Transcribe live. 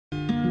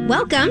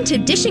Welcome to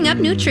Dishing Up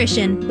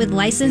Nutrition with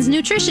licensed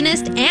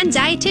nutritionists and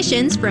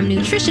dietitians from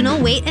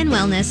Nutritional Weight and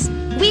Wellness.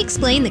 We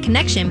explain the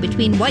connection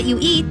between what you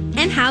eat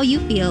and how you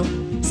feel.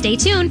 Stay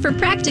tuned for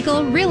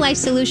practical, real-life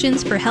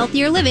solutions for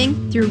healthier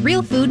living through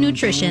real food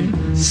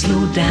nutrition.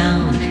 Slow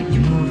down, you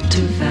move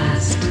too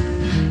fast.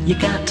 You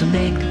got to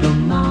make the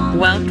moment.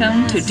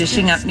 Welcome to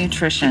Dishing Up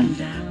Nutrition,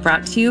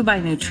 brought to you by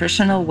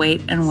Nutritional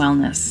Weight and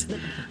Wellness.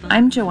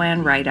 I'm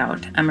Joanne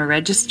Rideout. I'm a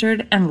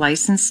registered and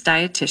licensed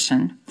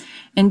dietitian.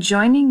 And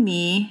joining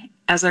me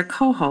as our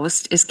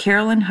co-host is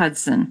Carolyn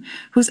Hudson,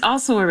 who's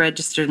also a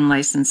registered and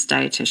licensed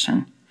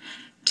dietitian.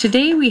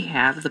 Today we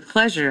have the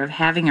pleasure of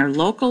having our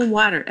local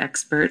water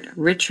expert,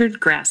 Richard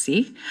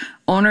Grassie,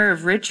 owner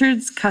of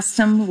Richard's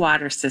Custom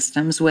Water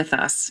Systems, with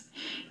us.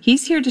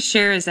 He's here to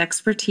share his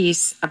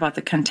expertise about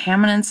the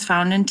contaminants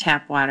found in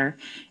tap water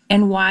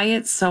and why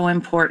it's so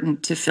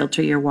important to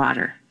filter your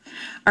water.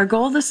 Our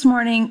goal this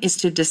morning is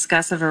to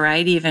discuss a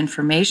variety of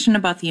information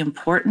about the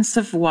importance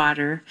of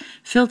water,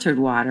 filtered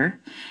water,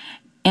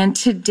 and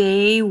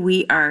today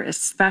we are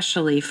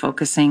especially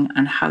focusing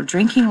on how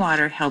drinking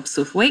water helps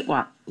with weight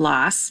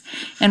loss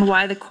and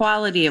why the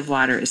quality of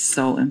water is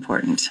so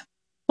important.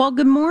 Well,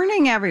 good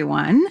morning,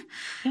 everyone.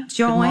 Yes,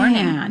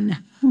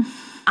 Joanne,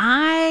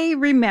 I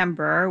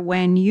remember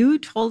when you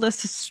told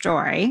us a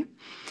story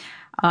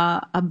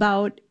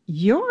about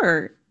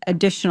your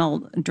additional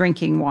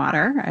drinking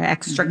water,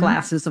 extra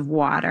glasses of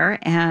water,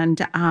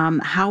 and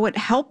how it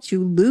helped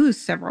you lose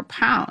several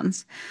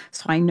pounds.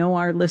 So I know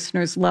our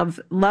listeners love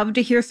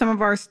to hear some of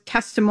our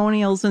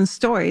testimonials and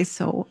stories.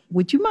 So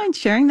would you mind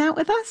sharing that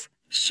with us?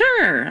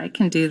 Sure, I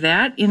can do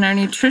that. In our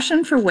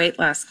Nutrition for Weight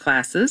Loss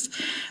classes,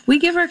 we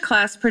give our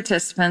class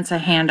participants a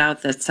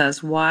handout that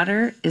says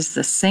water is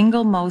the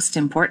single most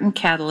important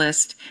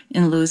catalyst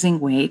in losing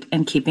weight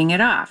and keeping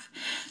it off.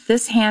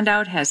 This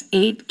handout has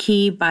 8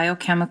 key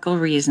biochemical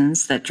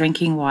reasons that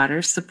drinking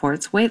water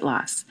supports weight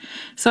loss.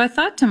 So I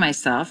thought to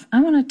myself,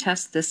 I want to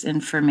test this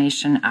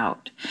information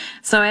out.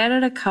 So I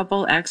added a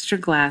couple extra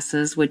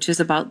glasses, which is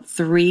about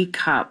 3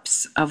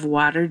 cups of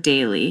water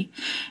daily.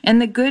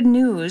 And the good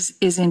news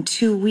is in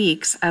 2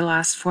 weeks, I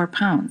lost 4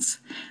 pounds.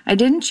 I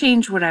didn't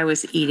change what I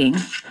was eating.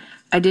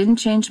 I didn't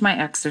change my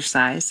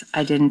exercise.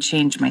 I didn't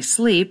change my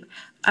sleep.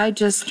 I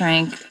just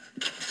drank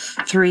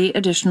 3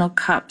 additional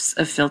cups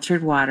of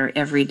filtered water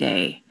every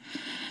day.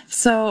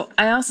 So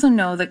I also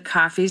know that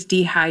coffee's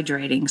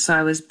dehydrating. So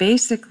I was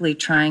basically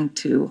trying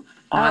to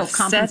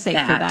compensate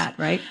for that,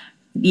 right?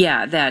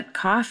 Yeah, that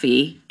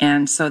coffee.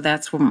 And so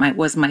that's what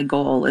was my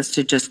goal, is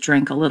to just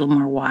drink a little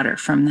more water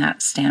from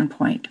that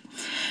standpoint.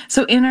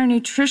 So in our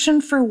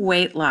Nutrition for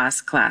Weight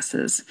Loss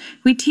classes,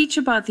 we teach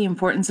about the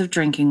importance of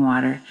drinking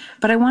water,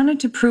 but I wanted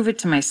to prove it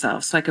to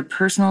myself so I could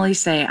personally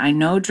say I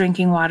know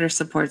drinking water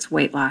supports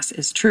weight loss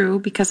is true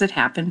because it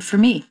happened for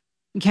me.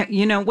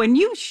 You know, when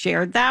you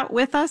shared that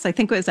with us, I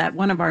think it was at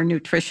one of our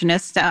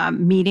nutritionist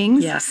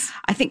meetings. Yes.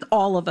 I think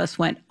all of us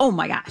went, oh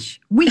my gosh,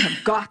 we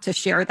have got to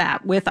share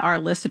that with our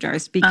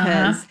listeners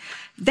because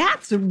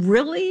that's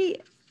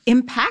really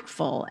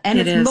impactful and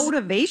it's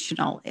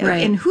motivational.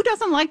 Right. And who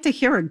doesn't like to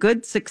hear a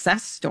good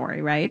success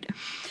story, right?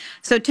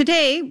 So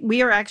today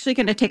we are actually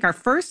going to take our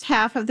first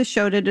half of the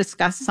show to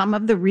discuss some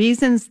of the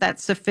reasons that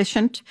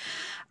sufficient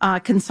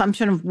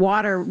consumption of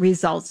water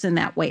results in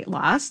that weight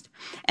loss.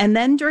 And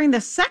then during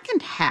the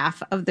second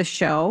half of the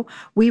show,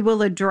 we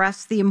will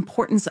address the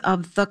importance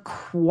of the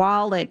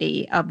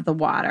quality of the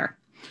water.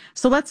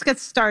 So let's get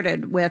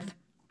started with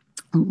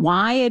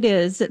why it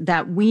is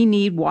that we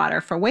need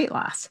water for weight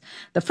loss.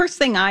 The first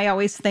thing I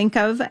always think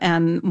of,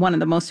 and one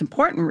of the most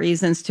important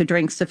reasons to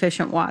drink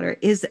sufficient water,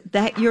 is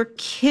that your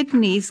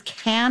kidneys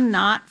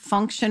cannot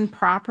function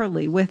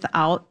properly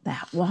without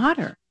that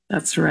water.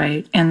 That's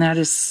right. And that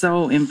is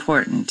so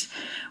important.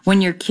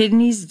 When your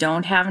kidneys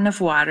don't have enough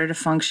water to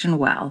function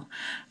well,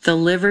 the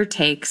liver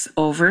takes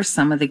over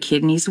some of the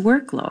kidney's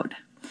workload.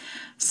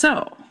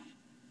 So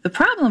the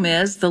problem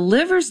is the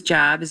liver's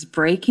job is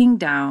breaking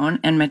down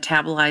and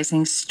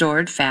metabolizing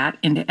stored fat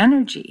into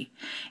energy.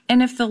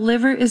 And if the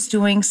liver is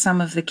doing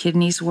some of the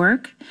kidney's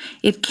work,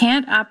 it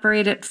can't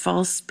operate at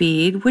full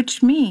speed,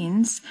 which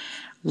means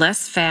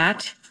less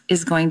fat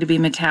is going to be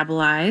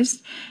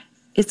metabolized.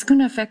 It's going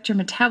to affect your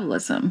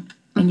metabolism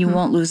and you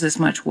won't lose as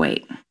much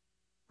weight.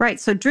 Right.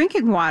 So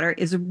drinking water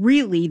is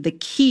really the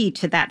key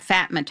to that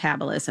fat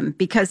metabolism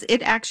because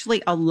it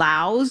actually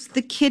allows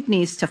the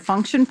kidneys to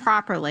function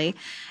properly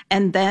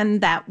and then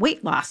that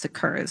weight loss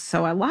occurs.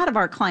 So a lot of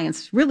our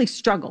clients really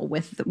struggle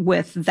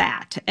with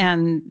that.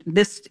 And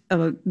this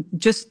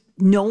just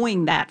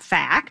knowing that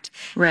fact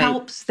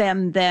helps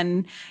them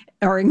then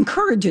or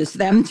encourages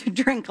them to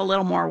drink a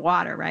little more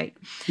water, right?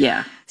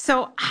 Yeah.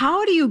 So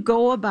how do you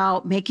go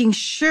about making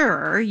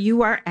sure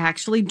you are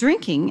actually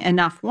drinking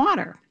enough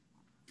water?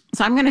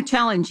 So I'm going to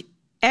challenge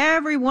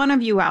every one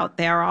of you out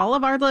there, all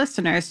of our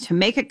listeners, to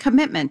make a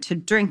commitment to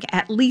drink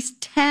at least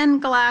 10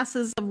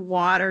 glasses of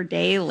water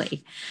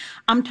daily.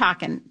 I'm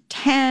talking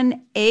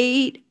 10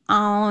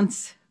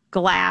 8-ounce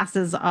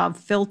glasses of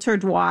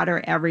filtered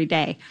water every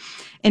day.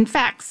 In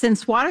fact,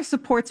 since water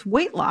supports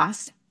weight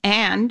loss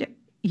and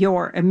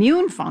your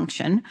immune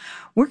function,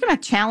 we're going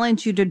to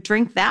challenge you to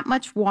drink that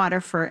much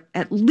water for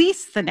at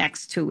least the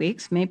next 2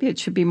 weeks. Maybe it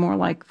should be more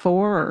like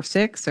 4 or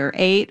 6 or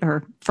 8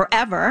 or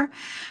forever.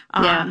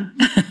 Yeah.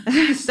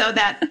 So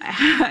that,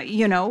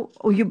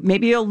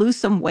 maybe you'll lose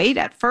some weight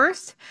at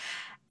first.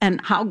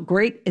 And how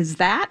great is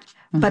that?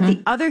 But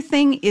the other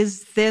thing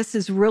is, this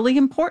is really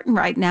important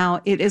right now.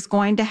 It is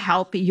going to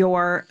help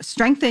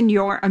strengthen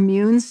your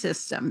immune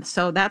system.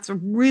 So that's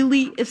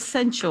really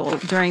essential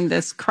during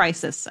this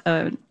crisis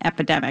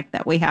epidemic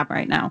that we have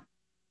right now.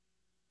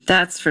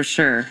 That's for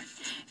sure.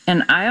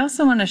 And I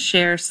also want to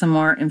share some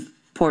more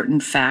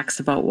important facts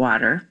about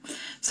water.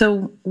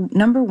 So,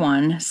 number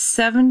one,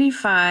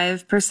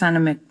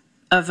 75%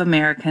 of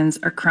Americans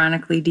are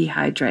chronically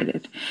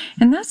dehydrated.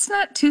 And that's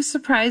not too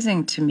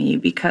surprising to me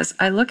because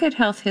I look at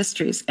health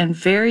histories and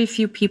very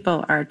few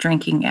people are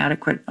drinking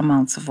adequate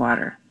amounts of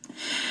water.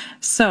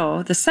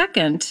 So the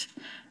second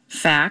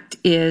fact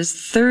is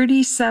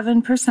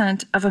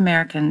 37% of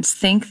Americans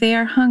think they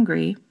are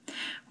hungry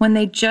when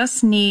they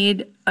just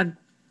need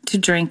to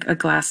drink a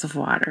glass of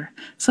water.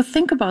 So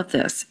think about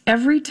this.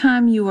 Every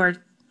time you are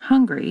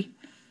hungry,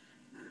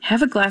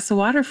 have a glass of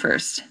water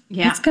first.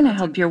 Yeah, it's going to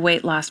help your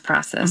weight loss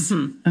process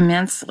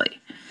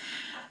immensely.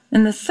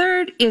 And the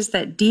third is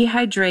that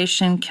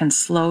dehydration can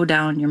slow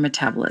down your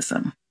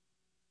metabolism.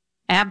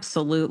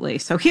 Absolutely.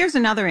 So here's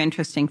another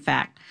interesting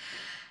fact.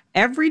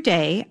 Every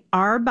day,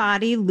 our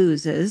body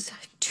loses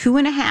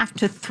 2.5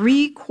 to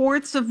 3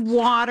 quarts of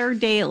water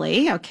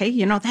daily.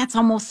 Okay, that's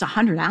almost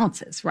 100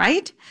 ounces,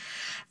 right?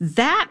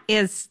 That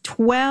is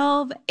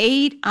 12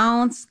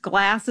 8-ounce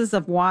glasses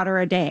of water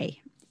a day.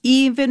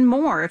 Even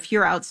more if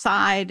you're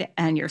outside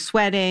and you're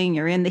sweating,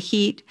 you're in the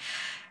heat.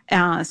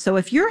 So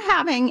if you're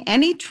having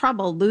any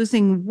trouble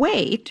losing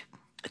weight,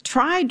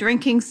 try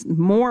drinking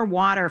more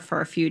water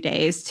for a few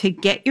days to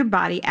get your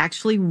body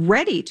actually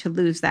ready to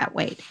lose that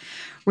weight.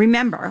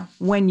 Remember,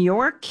 when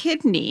your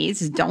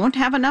kidneys don't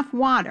have enough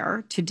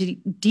water to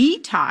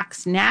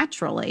detox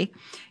naturally,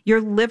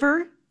 your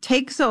liver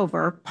takes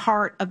over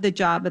part of the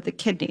job of the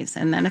kidneys,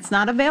 and then it's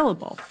not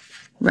available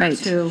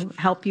to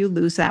help you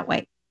lose that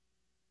weight.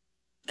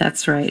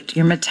 That's right.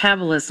 Your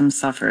metabolism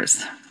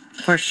suffers,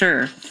 for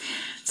sure.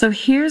 So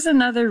here's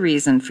another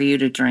reason for you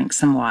to drink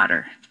some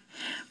water.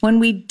 When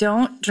we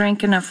don't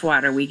drink enough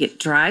water, we get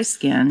dry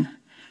skin,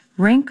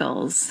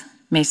 wrinkles,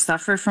 may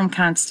suffer from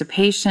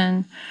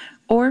constipation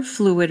or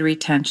fluid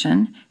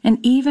retention,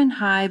 and even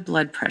high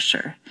blood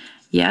pressure.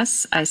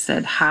 Yes, I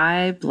said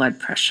high blood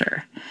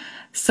pressure.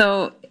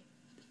 So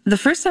the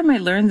first time I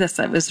learned this,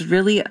 it was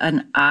really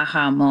an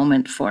aha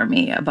moment for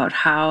me about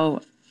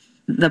how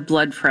the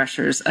blood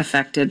pressure is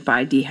affected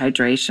by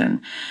dehydration.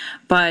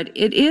 But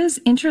it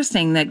is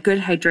interesting that good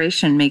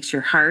hydration makes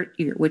your heart,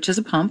 which is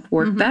a pump,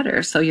 work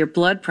better. So your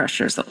blood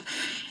pressure,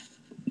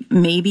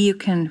 maybe you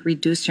can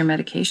reduce your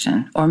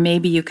medication, or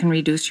maybe you can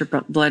reduce your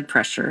blood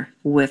pressure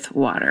with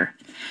water.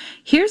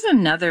 Here's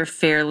another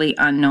fairly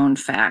unknown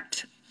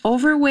fact.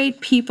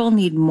 Overweight people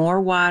need more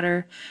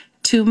water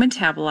to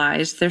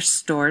metabolize their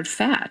stored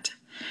fat.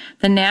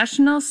 The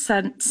National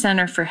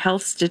Center for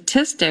Health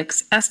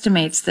Statistics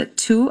estimates that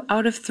 2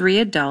 out of 3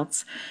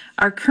 adults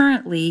are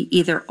currently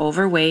either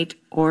overweight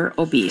or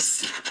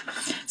obese.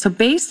 So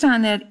based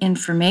on that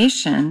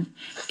information,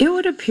 it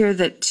would appear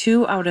that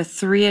 2 out of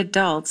 3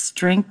 adults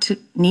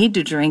need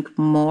to drink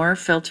more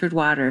filtered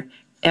water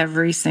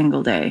every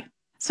single day.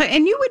 So,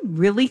 and you would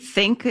really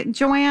think,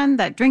 Joanne,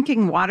 that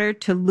drinking water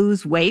to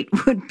lose weight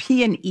would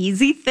be an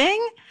easy thing?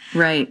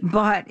 Right.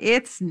 But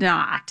it's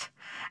not.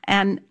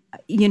 And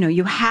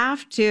you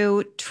have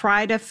to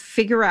try to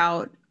figure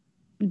out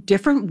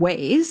different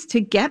ways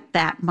to get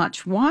that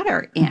much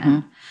water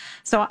in.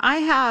 So I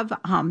have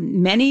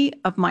many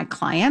of my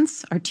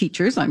clients are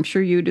teachers. I'm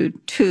sure you do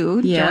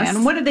too, yes.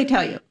 Joanne. What did they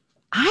tell you?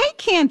 I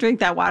can't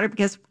drink that water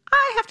because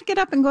I have to get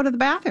up and go to the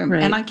bathroom.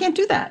 Right. And I can't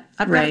do that.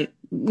 I've got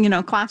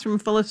a classroom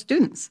full of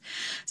students.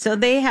 So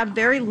they have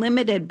very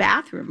limited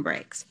bathroom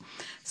breaks.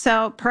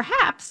 So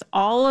perhaps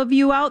all of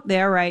you out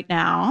there right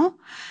now,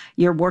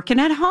 you're working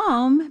at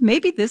home.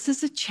 Maybe this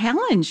is a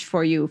challenge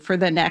for you for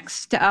the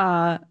next, we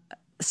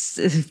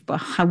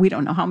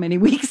don't know how many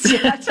weeks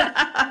yet.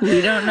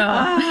 We don't know.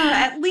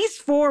 At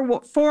least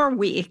 4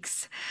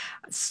 weeks.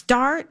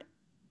 Start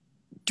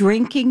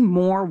drinking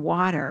more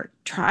water.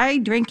 Try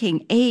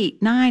drinking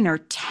 8, 9, or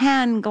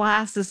 10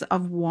 glasses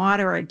of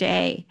water a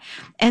day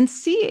and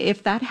see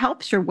if that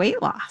helps your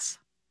weight loss.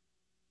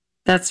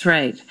 That's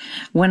right.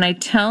 When I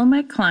tell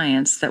my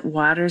clients that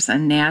water's a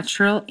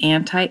natural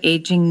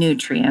anti-aging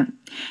nutrient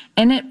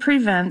and it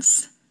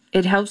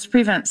helps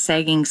prevent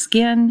sagging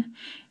skin,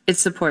 it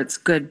supports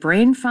good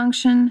brain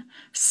function,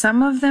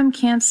 some of them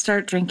can't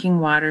start drinking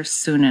water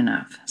soon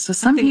enough. So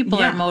some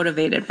people are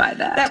motivated by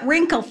that. That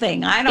wrinkle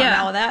thing, I don't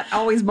know. That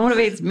always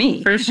motivates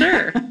me. For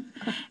sure.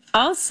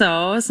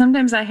 Also,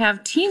 sometimes I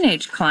have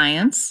teenage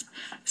clients.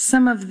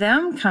 Some of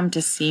them come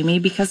to see me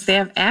because they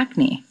have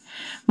acne.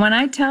 When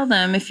I tell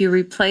them if you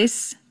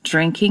replace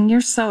drinking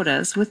your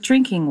sodas with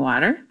drinking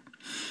water,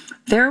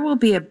 there will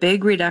be a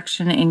big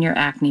reduction in your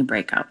acne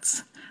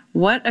breakouts.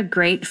 What a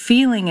great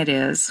feeling it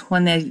is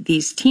when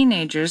these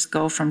teenagers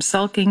go from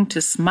sulking to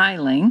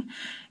smiling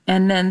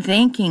and then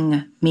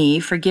thanking me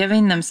for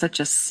giving them such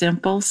a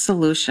simple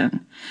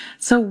solution.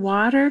 So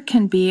water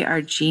can be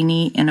our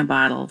genie in a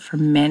bottle for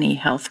many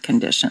health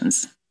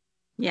conditions.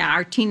 Yeah,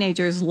 our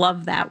teenagers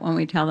love that when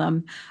we tell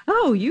them,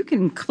 oh, you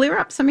can clear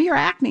up some of your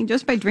acne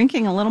just by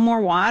drinking a little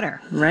more water.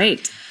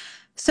 Right.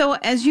 So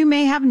as you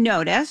may have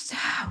noticed,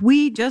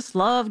 we just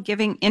love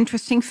giving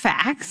interesting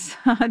facts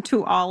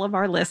to all of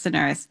our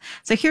listeners.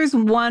 So here's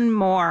one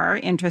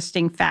more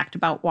interesting fact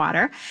about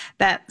water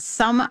that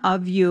some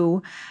of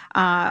you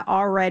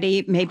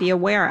already may be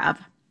aware of.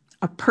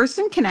 A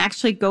person can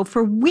actually go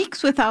for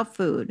weeks without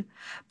food,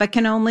 but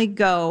can only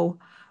go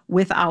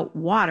without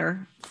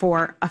water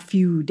for a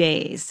few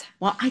days.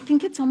 Well, I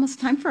think it's almost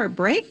time for a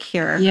break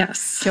here.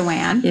 Yes,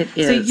 Joanne. it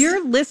is. So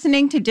you're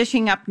listening to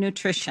Dishing Up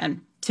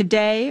Nutrition.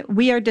 Today,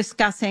 we are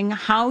discussing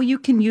how you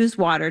can use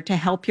water to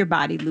help your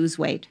body lose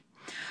weight.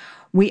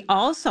 We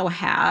also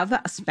have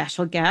a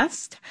special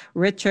guest,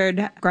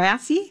 Richard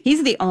Grassie.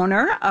 He's the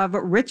owner of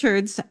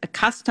Richard's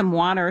Custom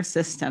Water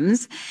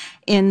Systems,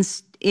 and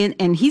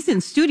he's in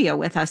studio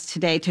with us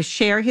today to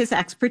share his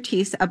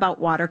expertise about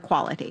water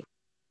quality.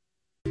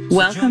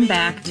 Welcome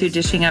back to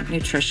Dishing Up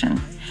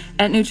Nutrition.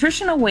 At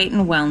Nutritional Weight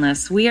and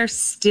Wellness, we are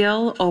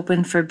still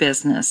open for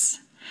business,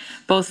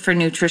 both for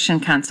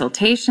nutrition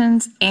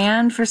consultations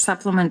and for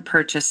supplement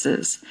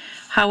purchases.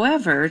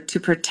 However, to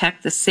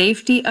protect the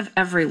safety of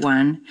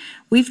everyone,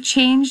 we've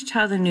changed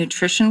how the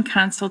nutrition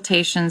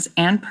consultations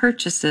and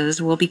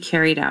purchases will be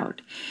carried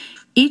out.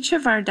 Each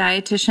of our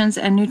dietitians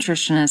and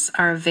nutritionists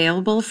are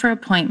available for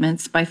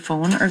appointments by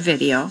phone or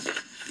video.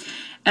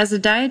 As a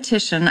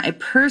dietitian, I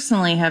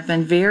personally have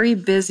been very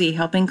busy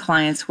helping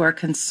clients who are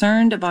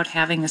concerned about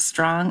having a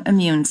strong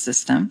immune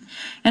system,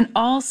 and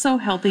also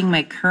helping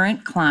my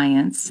current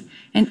clients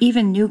and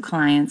even new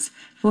clients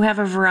who have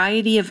a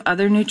variety of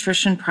other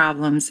nutrition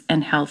problems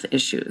and health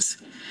issues.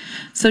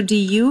 So do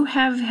you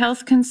have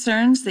health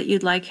concerns that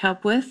you'd like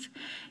help with?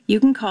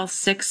 You can call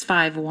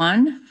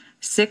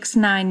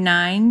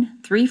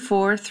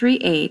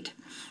 651-699-3438,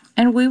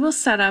 and we will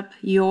set up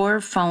your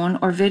phone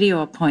or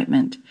video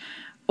appointment.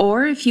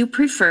 Or if you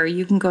prefer,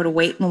 you can go to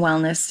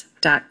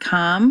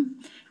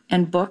weightandwellness.com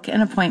and book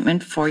an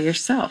appointment for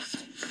yourself.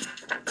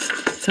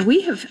 So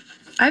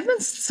I've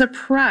been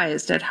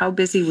surprised at how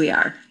busy we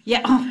are.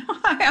 Yeah,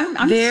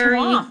 I'm very,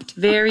 swamped.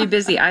 Very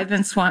busy. I've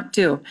been swamped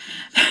too.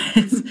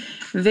 It's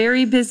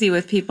very busy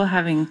with people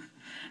having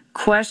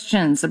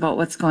questions about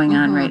what's going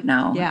on right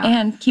now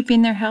and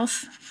keeping their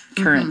health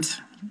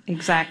current.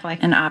 Exactly.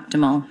 And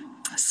optimal.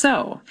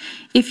 So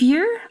if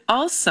you're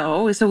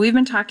so we've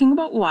been talking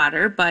about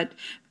water, but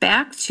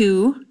back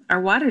to our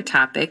water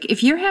topic.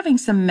 If you're having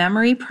some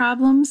memory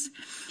problems,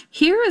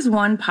 here is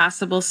one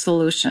possible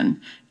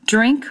solution.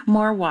 Drink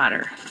more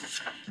water.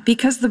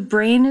 Because the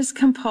brain is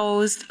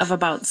composed of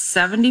about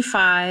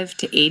 75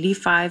 to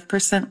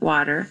 85%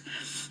 water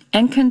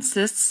and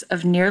consists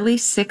of nearly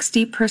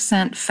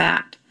 60%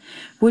 fat,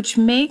 which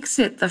makes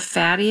it the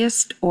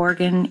fattiest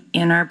organ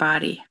in our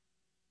body.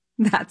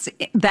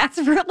 That's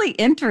really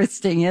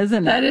interesting,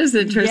 isn't it? That is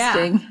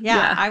interesting.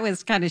 Yeah. I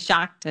was kind of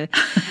shocked to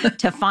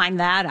find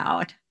that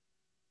out.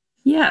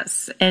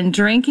 Yes, and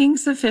drinking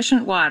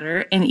sufficient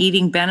water and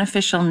eating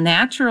beneficial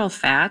natural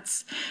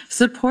fats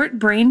support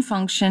brain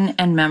function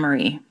and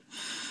memory.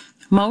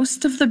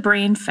 Most of the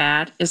brain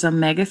fat is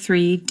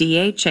omega-3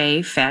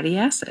 DHA fatty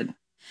acid.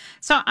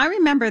 So I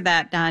remember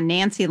that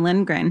Nancy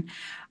Lindgren,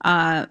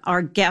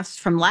 our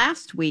guest from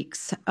last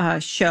week's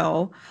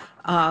show,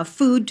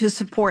 Food to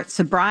Support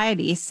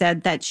Sobriety,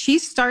 said that she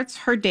starts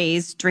her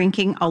days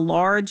drinking a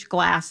large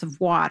glass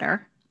of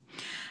water,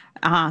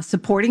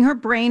 supporting her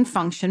brain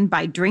function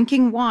by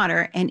drinking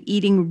water and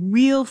eating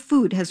real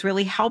food has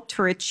really helped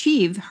her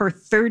achieve her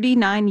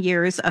 39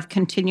 years of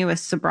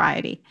continuous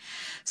sobriety.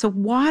 So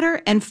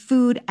water and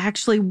food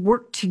actually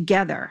work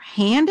together,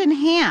 hand in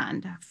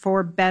hand,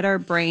 for better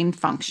brain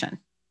function.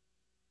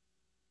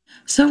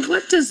 So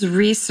what does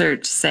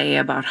research say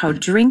about how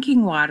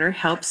drinking water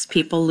helps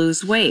people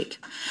lose weight?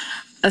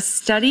 A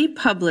study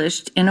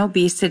published in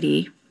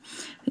Obesity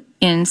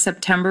in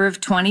September of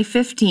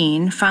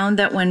 2015 found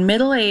that when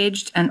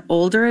middle-aged and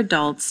older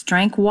adults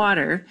drank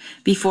water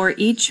before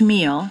each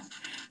meal,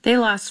 they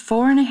lost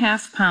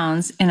 4.5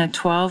 pounds in a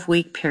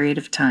 12-week period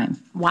of time.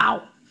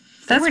 Wow.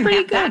 That's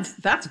pretty good.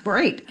 That's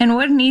great. And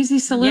what an easy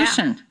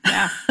solution.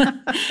 Yeah.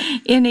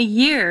 In a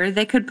year,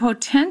 they could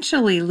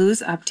potentially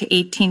lose up to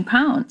 18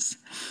 pounds.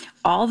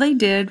 All they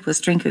did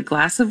was drink a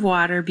glass of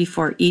water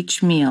before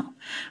each meal.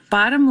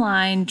 Bottom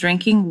line,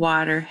 drinking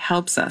water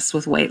helps us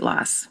with weight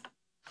loss.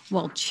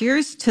 Well,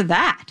 cheers to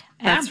that.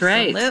 That's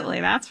right. Absolutely.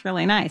 That's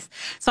really nice.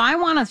 So I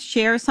want to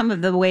share some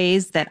of the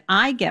ways that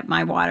I get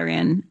my water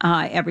in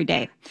every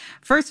day.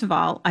 First of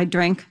all, I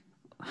drink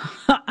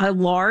a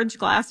large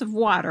glass of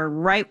water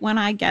right when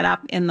I get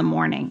up in the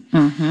morning.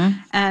 Mm-hmm.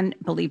 And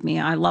believe me,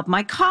 I love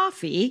my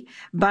coffee,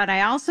 but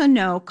I also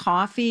know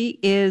coffee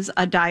is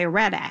a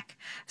diuretic.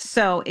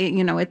 So,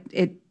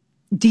 it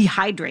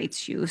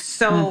dehydrates you.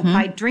 So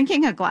by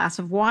drinking a glass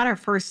of water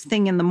first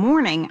thing in the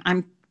morning,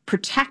 I'm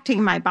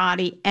protecting my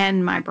body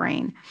and my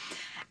brain.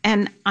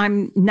 And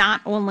I'm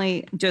not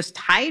only just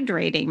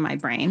hydrating my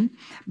brain,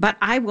 but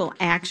I will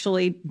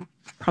actually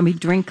probably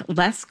drink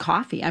less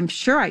coffee. I'm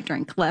sure I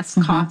drink less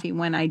coffee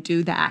when I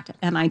do that.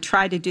 And I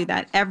try to do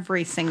that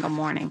every single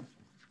morning.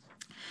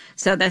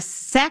 So the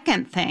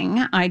second thing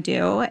I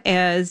do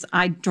is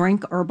I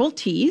drink herbal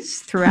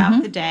teas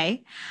throughout the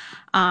day.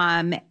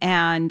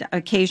 And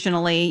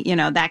occasionally,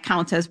 that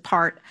counts as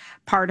part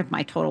of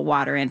my total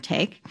water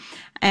intake.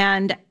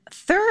 And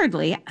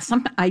thirdly,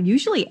 I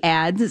usually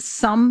add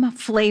some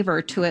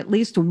flavor to at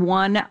least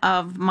one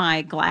of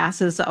my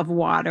glasses of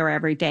water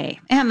every day.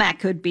 And that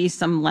could be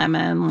some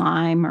lemon,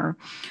 lime,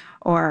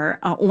 or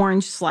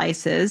orange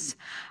slices.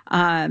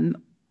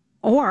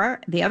 Or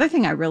the other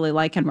thing I really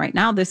like, and right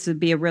now this would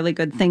be a really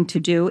good thing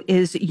to do,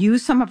 is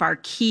use some of our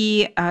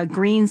key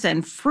greens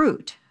and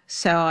fruit.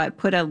 So I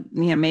put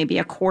maybe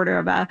a quarter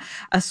of a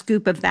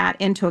scoop of that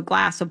into a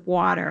glass of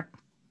water.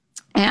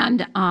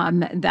 And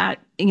that,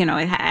 it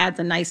adds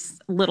a nice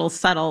little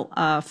subtle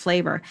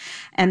flavor.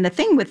 And the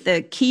thing with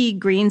the key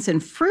greens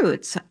and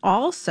fruits,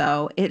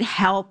 also, it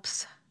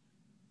helps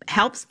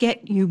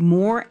get you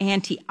more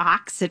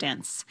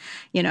antioxidants,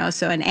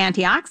 so and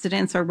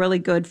antioxidants are really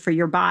good for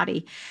your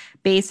body.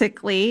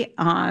 Basically,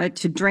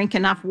 to drink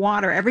enough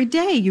water every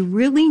day, you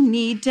really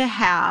need to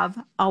have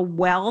a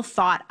well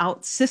thought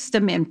out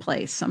system in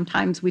place.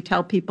 Sometimes we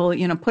tell people,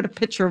 put a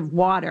pitcher of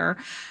water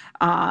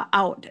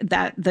out,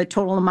 that the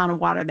total amount of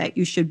water that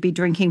you should be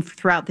drinking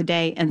throughout the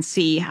day, and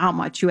see how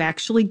much you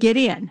actually get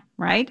in,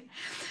 right?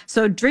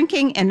 So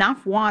drinking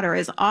enough water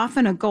is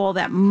often a goal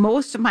that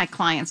most of my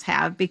clients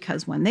have,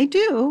 because when they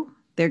do,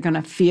 they're going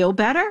to feel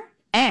better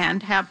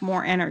and have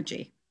more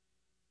energy.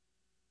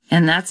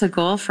 And that's a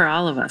goal for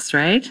all of us,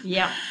 right?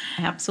 Yeah,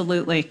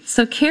 absolutely.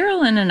 So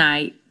Carolyn and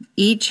I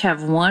each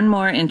have one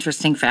more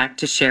interesting fact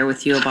to share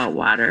with you about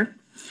water.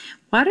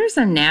 Water is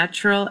a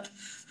natural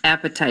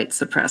appetite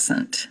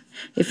suppressant.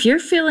 If you're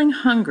feeling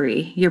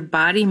hungry, your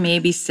body may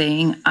be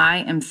saying, I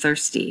am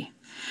thirsty.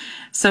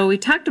 So we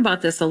talked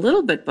about this a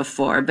little bit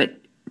before, but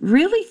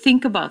really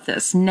think about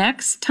this.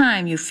 Next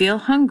time you feel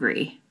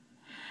hungry,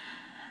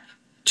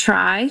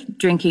 try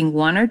drinking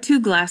 1 or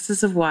 2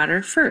 glasses of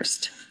water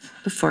first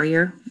before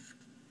you're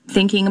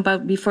thinking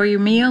about before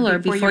your meal or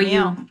before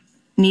you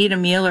need a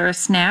meal or a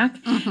snack.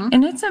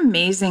 And it's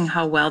amazing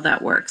how well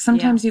that works.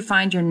 Sometimes you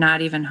find you're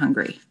not even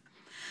hungry.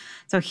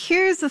 So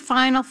here's the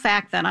final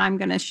fact that I'm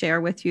going to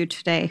share with you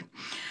today.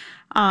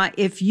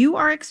 If you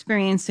are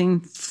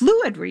experiencing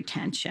fluid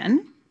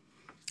retention,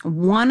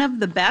 one of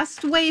the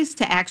best ways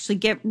to actually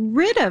get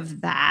rid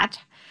of that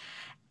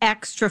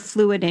extra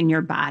fluid in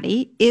your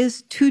body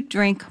is to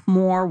drink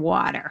more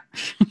water.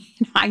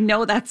 I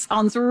know that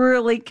sounds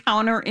really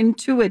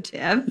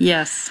counterintuitive.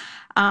 Yes.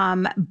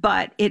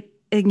 But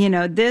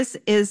this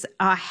is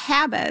a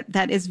habit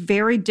that is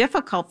very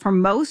difficult for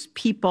most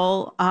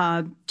people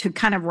to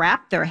kind of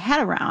wrap their head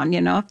around.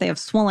 If they have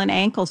swollen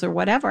ankles or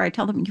whatever, I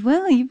tell them,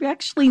 well, you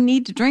actually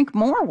need to drink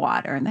more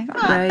water. And they go,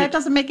 that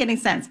doesn't make any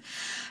sense.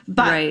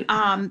 But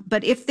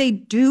but if they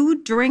do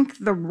drink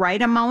the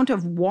right amount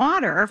of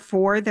water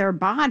for their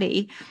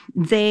body,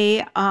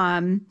 they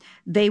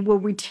will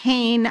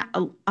retain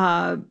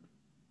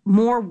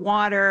more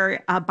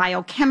water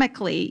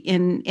biochemically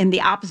in the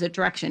opposite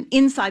direction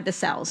inside the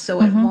cells,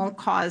 so it won't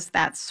cause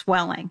that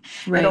swelling.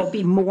 It'll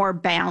be more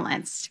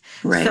balanced.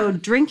 So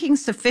drinking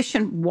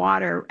sufficient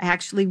water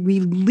actually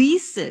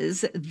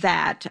releases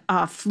that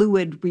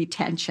fluid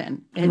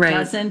retention. It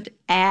doesn't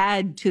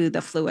add to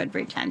the fluid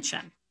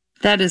retention.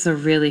 That is a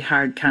really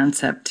hard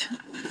concept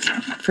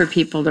for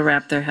people to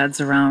wrap their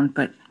heads around,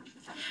 but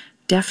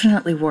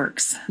definitely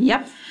works.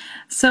 Yep.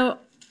 So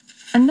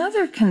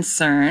another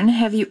concern,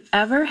 have you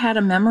ever had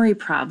a memory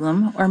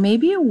problem or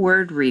maybe a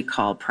word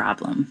recall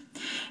problem?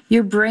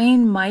 Your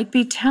brain might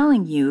be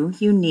telling you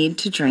need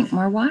to drink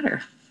more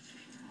water.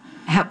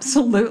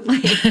 Absolutely.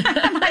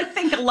 And I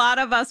think a lot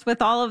of us,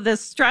 with all of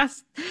this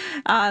stress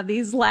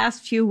these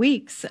last few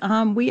weeks,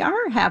 we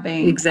are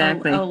having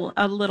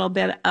a little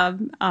bit of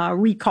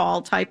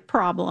recall type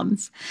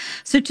problems.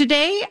 So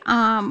today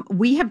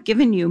we have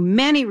given you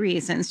many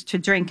reasons to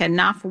drink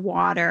enough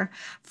water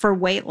for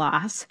weight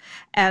loss,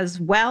 as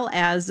well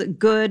as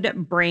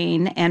good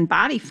brain and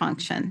body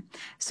function.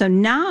 So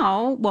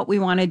now what we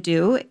want to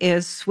do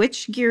is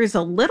switch gears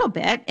a little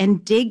bit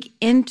and dig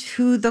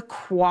into the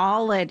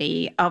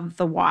quality of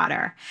the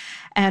water.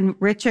 And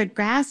Richard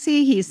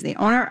Grassie, he's the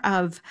owner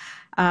of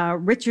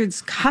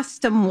Richard's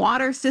Custom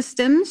Water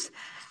Systems,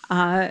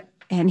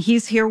 and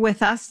he's here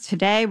with us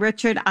today.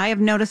 Richard, I have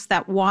noticed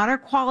that water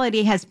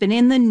quality has been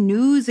in the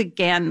news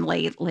again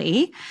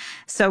lately.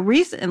 So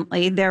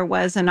recently there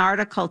was an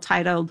article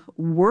titled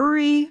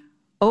 "Worry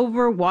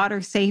Over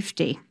Water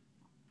Safety."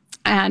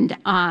 And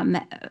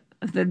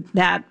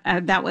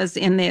that was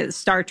in the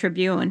Star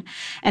Tribune.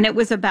 And it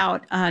was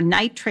about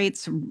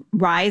nitrates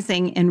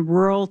rising in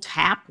rural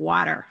tap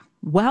water.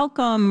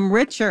 Welcome,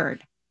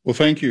 Richard. Well,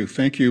 thank you.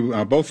 Thank you,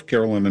 both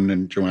Carolyn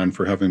and Joanne,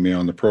 for having me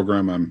on the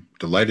program. I'm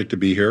delighted to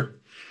be here.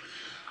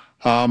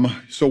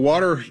 So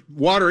water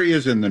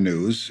is in the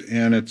news,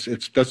 and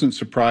it doesn't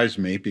surprise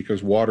me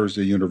because water is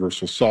a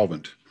universal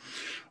solvent.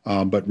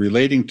 But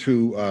relating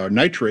to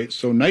nitrates,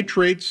 so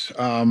nitrates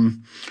are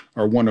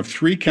one of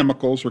 3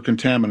 chemicals or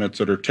contaminants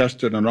that are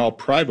tested on all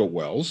private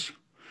wells,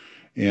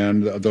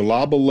 and the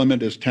allowable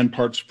limit is 10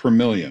 parts per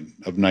million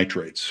of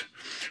nitrates.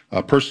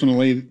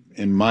 Personally,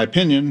 in my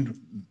opinion,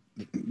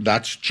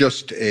 that's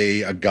just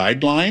a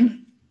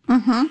guideline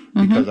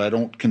because I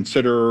don't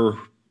consider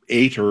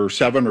 8 or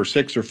 7 or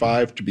 6 or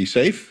 5 to be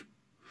safe.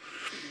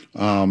 They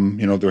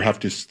have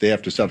to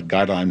set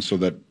guidelines so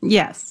that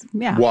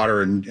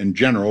water in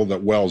general,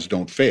 that wells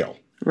don't fail.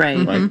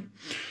 Right.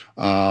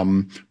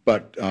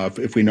 But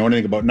if we know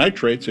anything about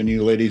nitrates, and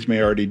you ladies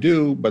may already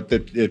do, but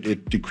that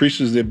it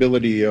decreases the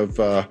ability of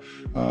the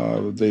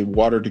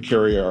water to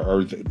carry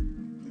or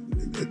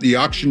the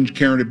oxygen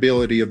carrying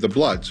ability of the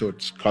blood. So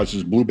it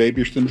causes blue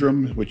baby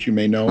syndrome, which you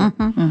may know.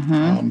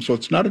 So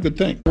it's not a good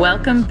thing.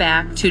 Welcome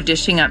back to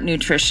Dishing Up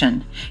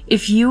Nutrition.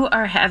 If you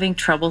are having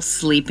trouble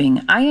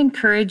sleeping, I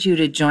encourage you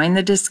to join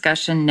the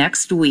discussion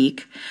next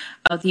week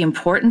about the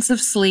importance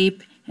of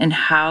sleep and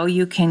how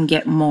you can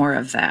get more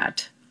of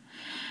that.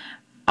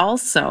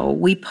 Also,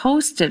 we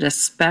posted a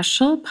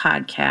special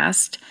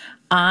podcast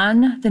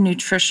on the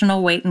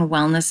Nutritional Weight and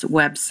Wellness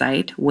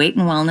website,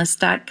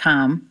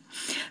 weightandwellness.com,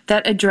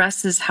 that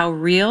addresses how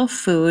real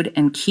food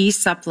and key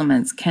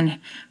supplements can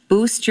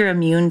boost your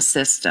immune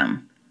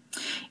system.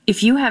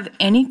 If you have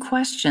any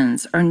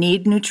questions or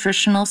need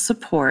nutritional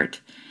support,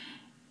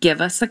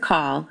 give us a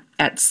call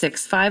at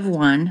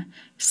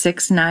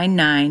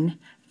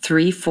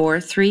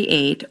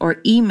 651-699-3438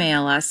 or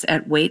email us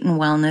at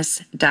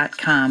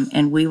weightandwellness.com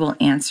and we will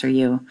answer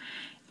you.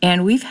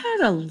 And we've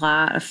had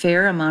a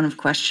fair amount of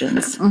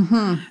questions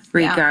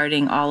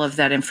regarding all of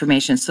that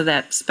information. So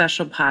that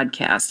special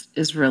podcast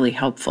is really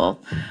helpful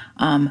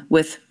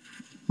with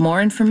more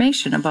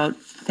information about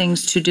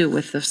things to do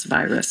with this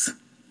virus.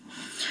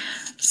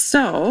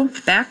 So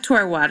back to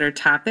our water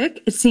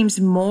topic. It seems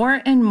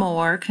more and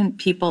more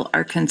people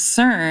are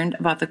concerned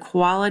about the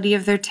quality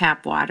of their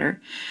tap water.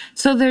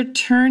 So they're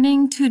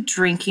turning to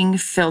drinking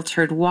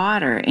filtered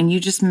water. And you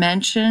just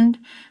mentioned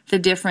the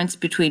difference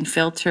between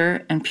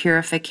filter and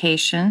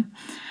purification.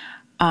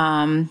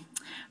 But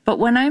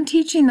when I'm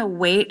teaching the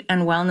weight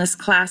and wellness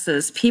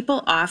classes,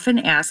 people often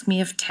ask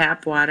me if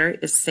tap water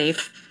is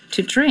safe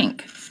to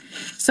drink.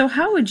 So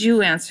how would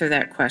you answer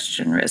that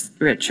question,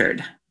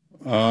 Richard?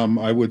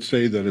 I would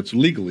say that it's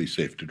legally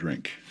safe to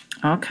drink.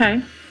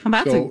 Okay. Well,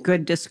 that's a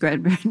good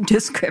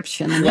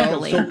description,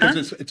 legally. Well,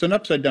 because it's an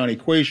upside-down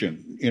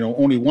equation.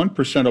 Only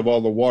 1% of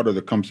all the water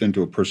that comes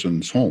into a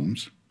person's home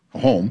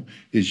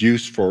is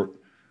used for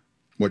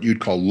what you'd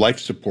call life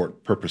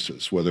support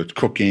purposes, whether it's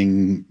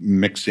cooking,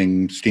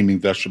 mixing, steaming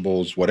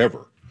vegetables,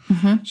 whatever.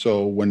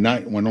 So when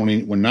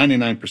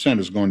 99%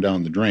 is going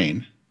down the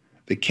drain,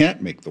 they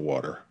can't make the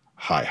water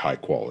high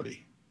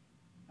quality.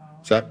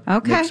 Does that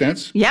make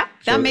sense? Yeah,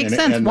 that makes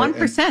sense.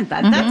 1%.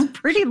 That's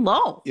pretty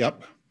low.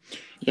 Yep.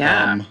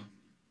 Yeah.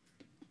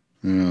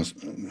 There's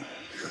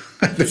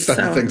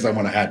other things I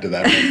want to add to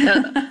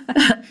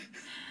that.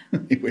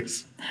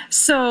 Anyways.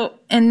 So,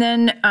 and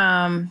then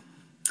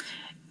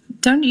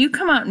don't you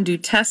come out and do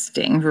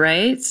testing,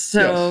 right?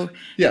 So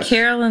Yes.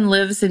 Carolyn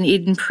lives in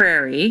Eden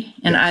Prairie,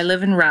 and I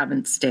live in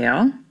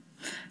Robbinsdale.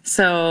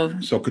 So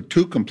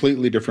 2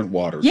 completely different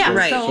waters. Yeah,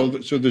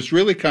 right. So there's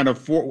really kind of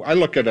 4, I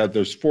look at it,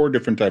 there's 4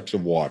 different types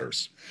of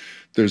waters.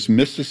 There's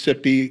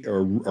Mississippi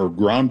or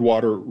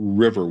groundwater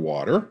river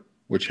water,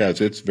 which has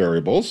its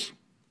variables.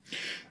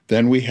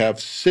 Then we have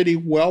city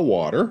well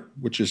water,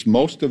 which is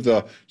most of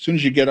as soon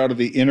as you get out of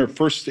the inner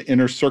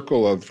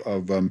circle of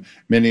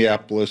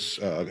Minneapolis,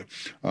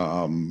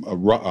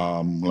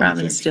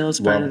 Robbinsdale is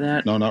part of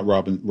that. No, not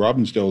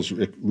Robbinsdale's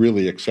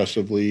really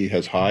excessively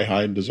has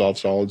high dissolved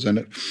solids in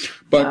it.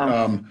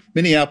 But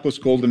Minneapolis,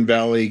 Golden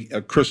Valley,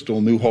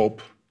 Crystal, New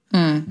Hope,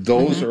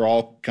 those are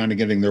all kind of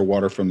getting their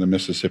water from the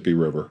Mississippi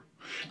River.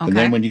 Okay. And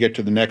then when you get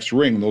to the next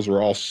ring, those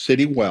are all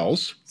city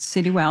wells.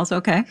 City wells,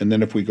 okay. And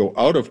then if we go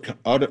out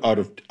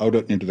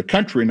into the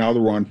country, now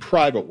we're on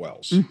private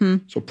wells.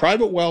 So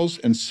private wells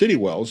and city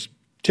wells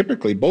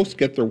typically both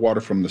get their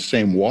water from the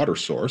same water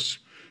source.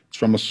 It's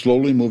from a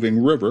slowly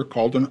moving river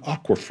called an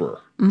aquifer.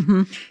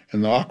 And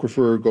the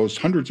aquifer goes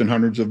hundreds and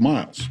hundreds of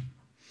miles.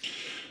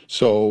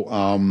 So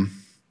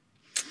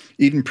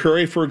Eden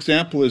Prairie, for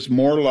example, is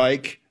more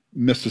like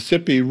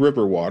Mississippi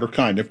River water,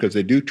 kind of, because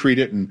they do treat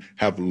it and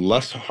have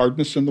less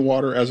hardness in the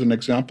water, as an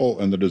example,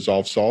 and the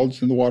dissolved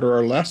solids in the water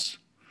are less.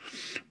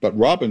 But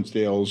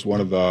Robbinsdale is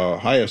one of the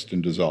highest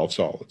in dissolved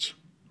solids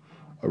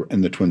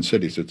in the Twin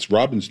Cities. It's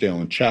Robbinsdale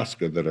and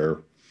Chaska that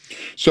are.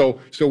 So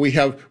we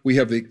have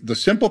the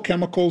simple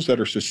chemicals that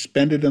are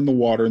suspended in the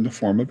water in the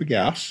form of a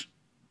gas.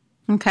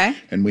 Okay.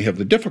 And we have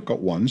the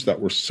difficult ones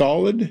that were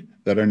solid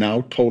that are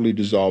now totally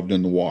dissolved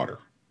in the water.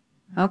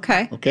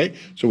 Okay. Okay,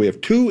 so we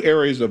have 2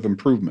 areas of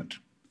improvement.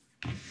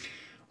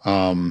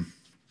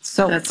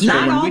 So That's not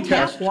right. all When we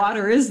tap test-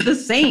 water is the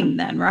same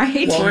then,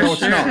 right? Well, no, it's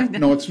sure. not.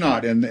 No, it's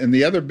not. And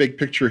the other big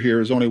picture here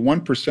is only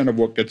 1% of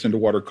what gets into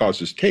water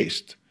causes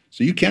taste.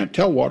 So you can't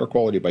tell water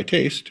quality by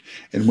taste.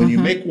 And when you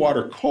make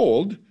water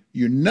cold,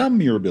 you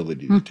numb your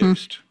ability to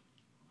taste.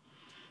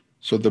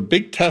 So the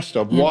big test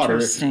of water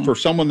Interesting. for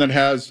someone that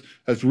has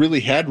really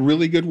had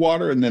really good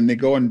water and then they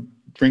go and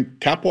drink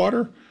tap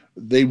water,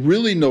 they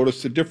really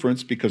notice the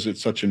difference because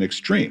it's such an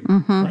extreme,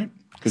 right?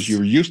 Because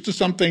you're used to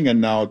something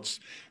and now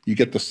you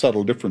get the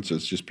subtle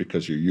differences just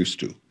because you're used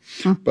to.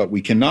 But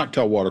we cannot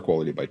tell water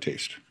quality by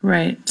taste.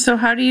 Right. So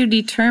how do you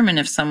determine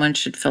if someone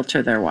should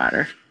filter their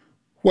water?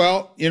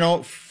 Well,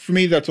 for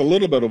me, that's a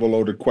little bit of a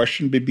loaded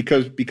question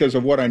because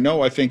of what I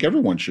know. I think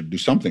everyone should do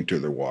something to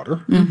their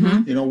water.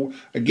 Again,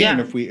 Yeah.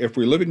 if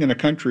we're living in a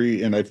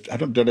country, and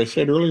did I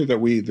say it earlier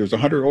that there's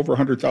over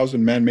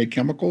 100,000 man-made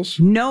chemicals?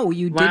 No,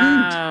 you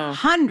Wow.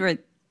 didn't.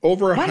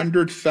 Over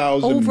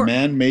 100,000 Over-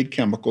 man-made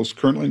chemicals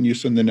currently in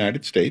use in the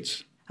United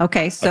States.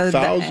 Okay, so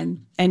 1,000.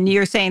 and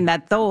you're saying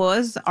that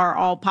those are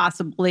all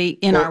possibly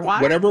in our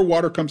water? Whatever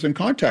water comes in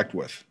contact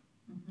with.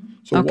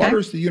 So Okay. water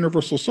is the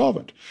universal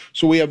solvent.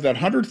 So we have that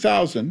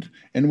 100,000,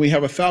 and we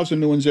have 1,000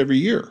 new ones every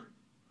year.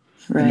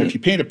 Right. And if you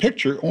paint a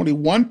picture, only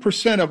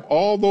 1% of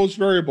all those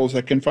variables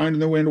that can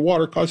find their way into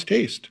water cause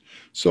taste.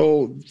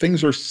 So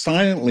things are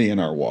silently in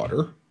our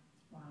water.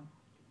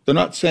 They're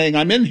not saying,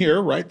 I'm in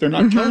here, right? They're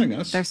not telling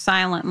us. They're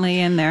silently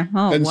in there.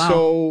 Oh, And wow.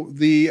 so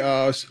the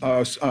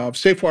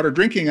Safe Water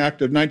Drinking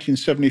Act of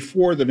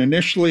 1974 that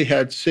initially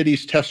had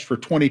cities test for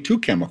 22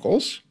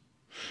 chemicals,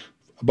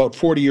 about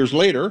 40 years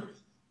later,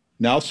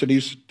 now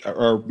cities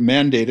are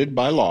mandated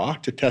by law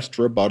to test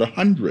for about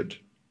 100.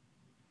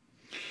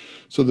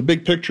 So the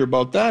big picture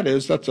about that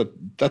is that's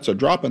a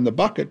drop in the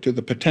bucket to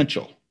the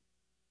potential.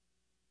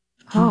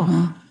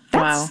 Oh,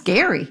 that's Wow.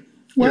 scary.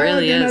 Well,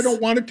 really again, I is.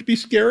 don't want it to be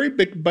scary,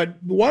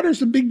 but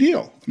water's a big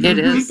deal. It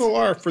is. People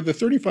are, for the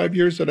 35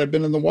 years that I've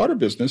been in the water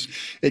business,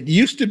 it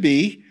used to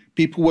be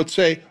people would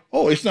say,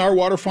 oh, isn't our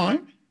water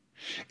fine?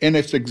 And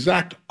it's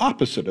exact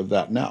opposite of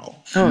that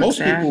now. Oh, Most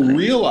people exactly.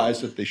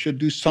 realize that they should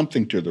do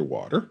something to their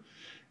water.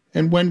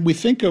 And when we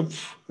think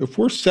of, if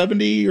we're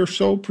 70 or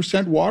so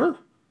 % water,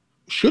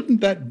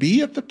 shouldn't that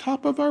be at the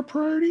top of our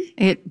priority?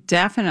 It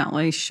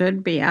definitely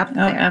should be up Oh,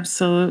 there.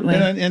 absolutely.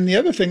 And the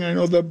other thing I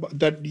know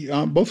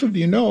that both of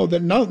you know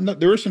that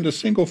there isn't a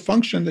single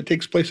function that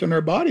takes place in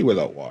our body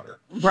without water.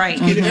 Right,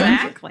 Get it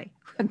exactly.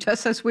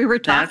 Just as we were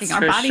talking, That's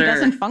our for body sure.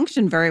 doesn't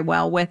function very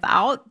well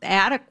without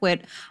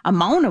adequate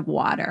amount of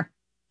water.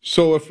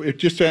 So if it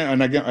just,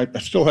 and again, I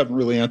still haven't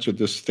really answered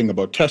this thing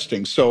about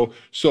testing. So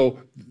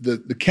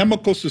the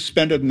chemicals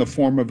suspended in the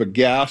form of a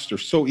gas are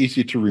so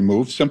easy to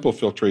remove. Simple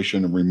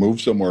filtration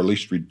removes them or at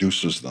least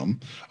reduces them.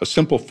 A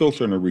simple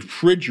filter in a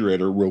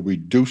refrigerator will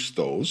reduce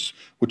those,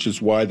 which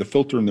is why the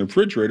filter in the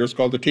refrigerator is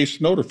called a taste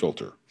and odor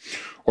filter.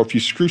 Or if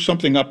you screw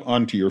something up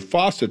onto your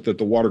faucet that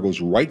the water goes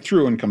right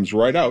through and comes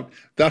right out,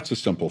 that's a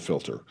simple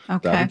filter. Okay.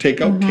 That'll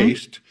take out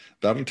taste.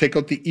 That'll take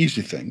out the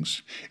easy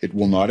things. It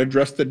will not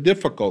address the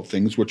difficult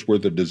things, which were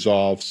the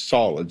dissolved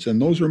solids,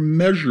 and those are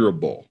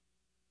measurable.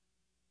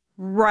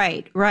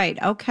 Right.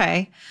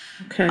 Okay.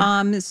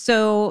 Okay.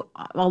 So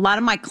a lot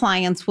of my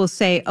clients will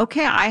say,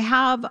 okay, I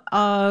have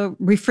a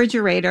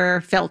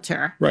refrigerator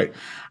filter. Right.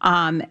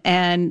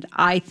 And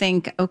I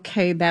think,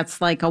 okay,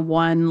 that's like a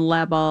one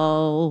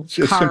level It's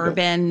simple.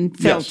 carbon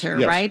filter,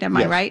 yes, right? Am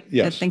I yes, right?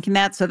 yes. Thinking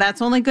that. So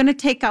that's only going to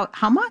take out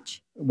how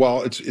much?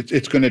 Well,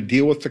 it's going to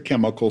deal with the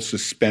chemicals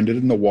suspended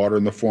in the water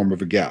in the form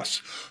of a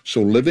gas.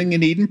 So living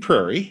in Eden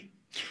Prairie,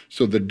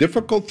 so the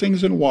difficult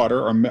things in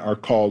water are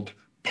called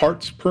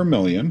parts per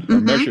million, are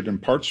measured in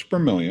parts per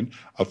million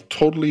of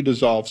totally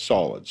dissolved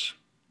solids.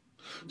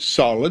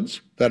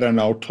 Solids that are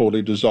now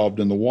totally dissolved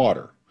in the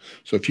water.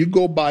 So if you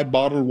go buy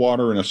bottled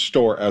water in a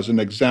store as an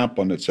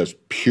example and it says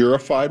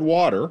purified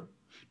water,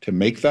 to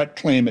make that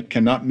claim, it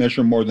cannot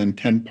measure more than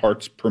 10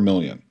 parts per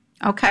million.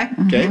 Okay.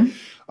 Okay.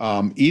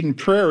 Eden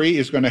Prairie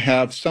is going to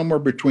have somewhere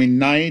between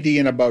 90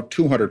 and about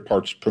 200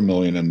 parts per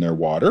million in their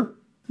water.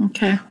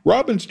 Okay.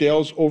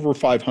 Robbinsdale's over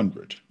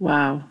 500,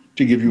 Wow.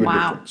 to give you a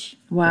Wow. difference.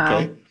 Wow.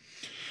 Okay.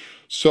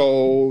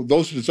 So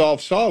those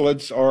dissolved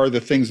solids are the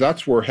things,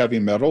 that's where heavy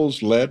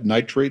metals, lead,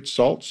 nitrate,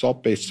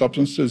 salt-based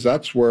substances,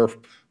 that's where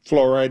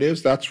fluoride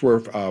is, that's where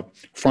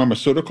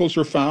pharmaceuticals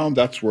are found,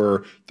 that's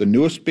where the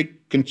newest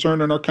big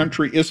concern in our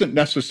country isn't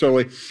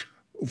necessarily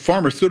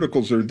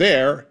pharmaceuticals are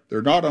there.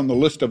 They're not on the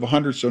list of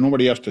 100, so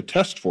nobody has to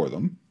test for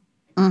them.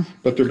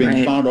 But they're being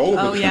Right. found all over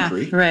Oh, the yeah.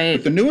 country. Right.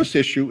 But the newest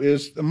issue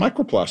is the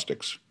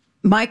microplastics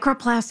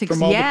Microplastics.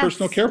 from all yes. the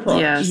personal care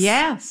products. Yes.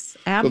 Yes. So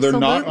Absolutely. they're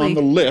not on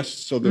the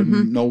list, so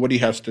nobody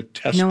has to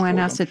test No for one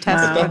has them. to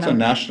test But for that's a them.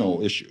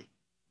 national issue.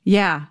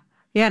 Yeah.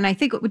 Yeah, and I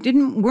think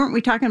weren't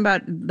we talking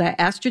about the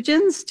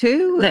estrogens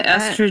too? The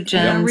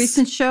estrogens. In a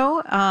recent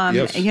show.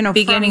 Yes.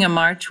 Beginning of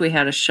March, we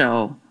had a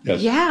show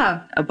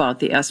about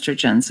the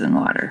estrogens in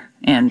water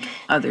and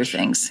other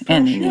things.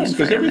 And in the Yes,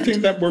 because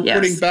everything that we're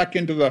putting back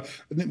into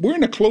we're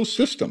in a closed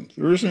system.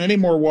 There isn't any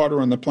more water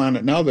on the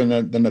planet now than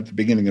at the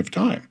beginning of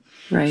time.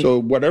 Right. So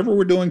whatever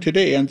we're doing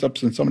today ends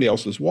up in somebody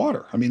else's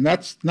water. I mean,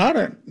 that's not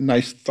a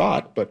nice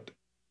thought, but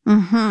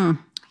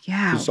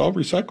yeah, it's all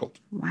recycled.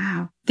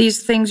 Wow.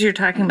 These things you're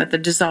talking about, the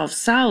dissolved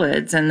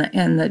solids and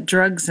the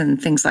drugs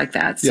and things like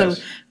that. So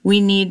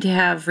we need to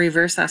have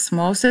reverse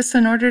osmosis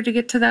in order to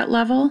get to that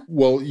level?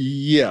 Well,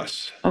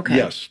 yes. Okay.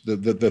 Yes.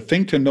 The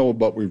thing to know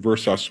about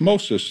reverse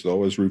osmosis,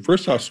 though, is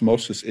reverse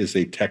osmosis is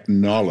a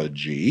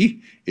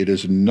technology. It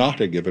is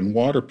not a given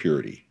water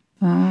purity.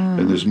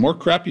 And there's more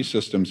crappy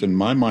systems, in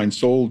my mind,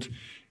 sold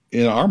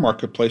in our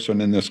marketplace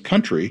and in this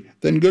country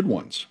than good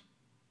ones.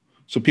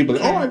 So people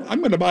say, I'm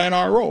going to buy an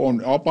RO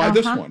and I'll buy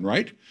this one,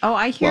 right? Oh,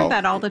 I hear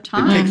that all the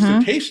time. It takes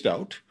the taste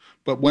out.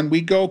 But when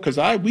we go, because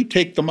we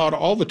take them out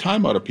all the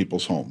time out of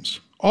people's homes,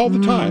 all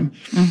the time,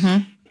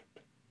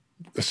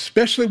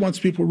 especially once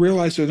people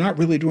realize they're not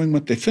really doing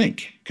what they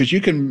think. Because you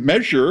can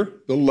measure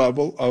the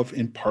level of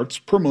in parts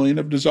per million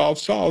of dissolved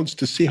solids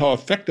to see how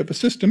effective a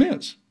system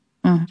is.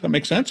 Does that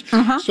make sense?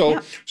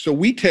 So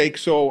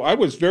I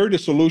was very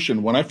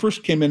disillusioned. When I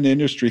first came in the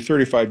industry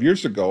 35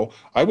 years ago,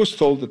 I was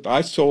told that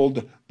I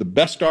sold the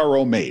best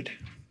RO made.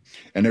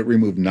 And it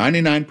removed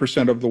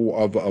 99% of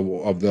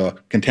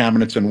the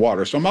contaminants in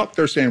water. So I'm out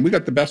there saying, we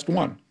got the best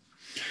one.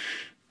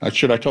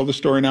 Should I tell the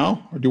story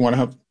now? Or do you want to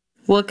have...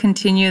 We'll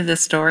continue the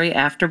story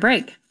after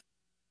break.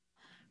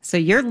 So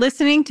you're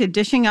listening to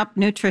Dishing Up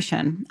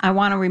Nutrition. I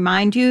want to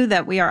remind you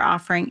that we are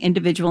offering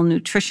individual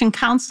nutrition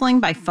counseling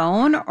by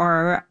phone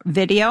or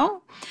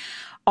video.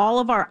 All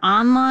of our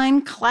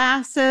online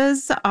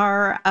classes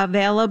are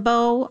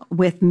available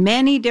with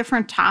many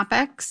different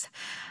topics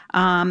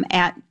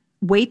at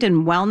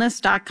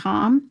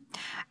weightandwellness.com.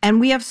 And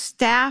we have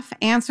staff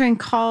answering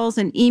calls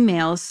and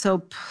emails, so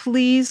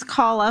please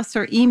call us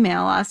or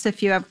email us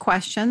if you have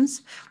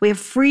questions. We have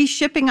free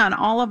shipping on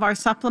all of our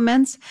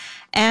supplements,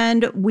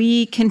 and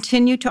we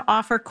continue to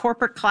offer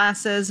corporate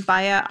classes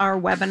via our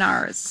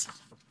webinars.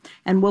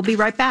 And we'll be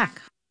right back.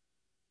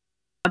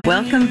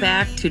 Welcome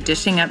back to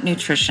Dishing Up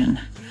Nutrition.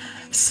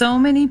 So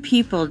many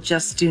people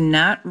just do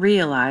not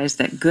realize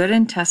that good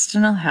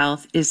intestinal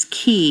health is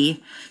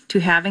key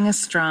to having a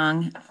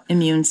strong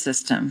immune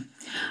system.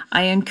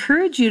 I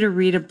encourage you to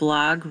read a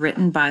blog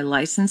written by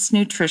licensed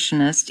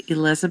nutritionist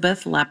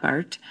Elizabeth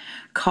Leppert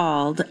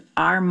called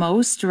Our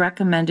Most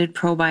Recommended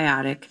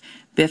Probiotic,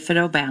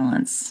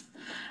 Bifidobalance.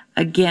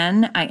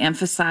 Again, I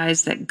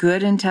emphasize that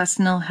good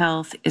intestinal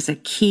health is a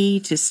key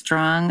to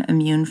strong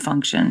immune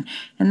function,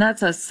 and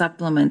that's a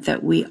supplement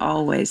that we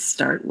always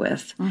start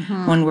with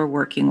when we're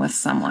working with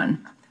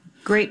someone.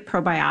 Great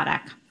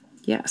probiotic.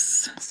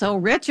 Yes. So,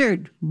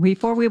 Richard,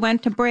 before we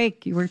went to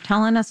break, you were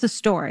telling us a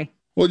story.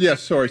 Well,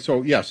 yes, sorry.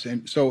 So, yes.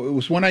 And so it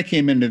was when I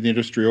came into the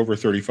industry over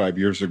 35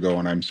 years ago,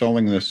 and I'm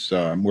selling this,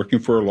 I'm working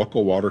for a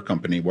local water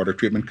company, water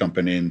treatment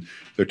company, and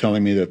they're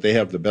telling me that they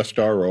have the best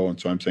RO.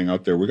 And so I'm saying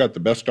out there, we got the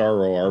best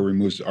RO.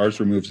 Ours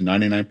removes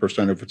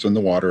 99% of what's in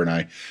the water.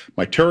 And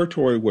my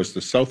territory was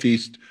the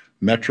southeast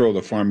metro,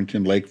 the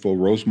Farmington, Lakeville,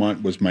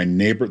 Rosemont was my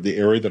neighbor, the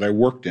area that I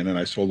worked in, and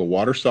I sold a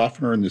water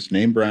softener and this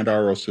name brand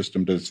RO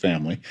system to this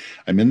family.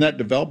 I'm in that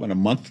development a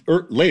month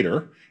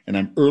later, and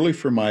I'm early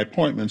for my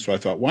appointment, so I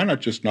thought, why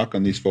not just knock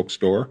on these folks'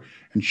 door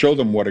and show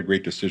them what a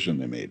great decision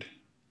they made?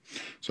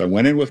 So I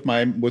went in with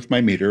my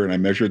meter, and I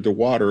measured the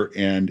water,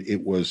 and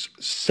it was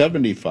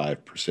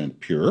 75%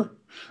 pure,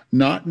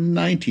 not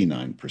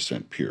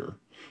 99% pure.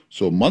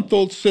 So a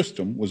month-old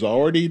system was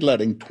already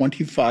letting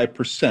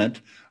 25%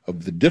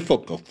 of the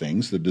difficult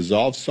things, the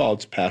dissolved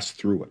solids, pass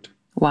through it.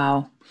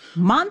 Wow.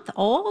 Month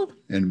old?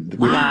 And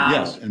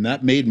yes, and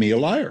that made me a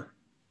liar.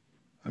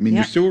 I mean,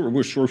 we're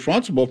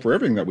responsible for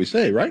everything that we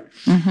say, right?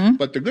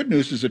 But the good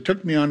news is it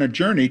took me on a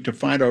journey to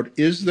find out,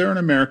 is there an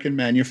American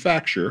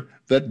manufacturer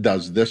that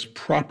does this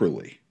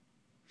properly?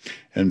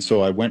 And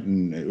so I went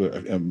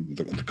and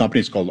the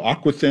company's called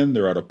Aquathin.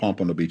 They're out of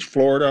Pompano Beach,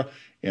 Florida.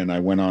 And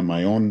I went on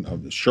my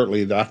own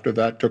shortly after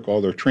that, took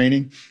all their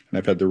training, and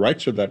I've had the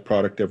rights to that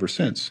product ever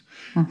since.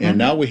 And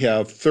now we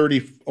have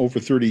over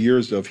 30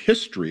 years of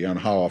history on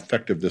how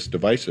effective this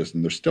device is,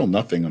 and there's still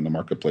nothing on the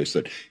marketplace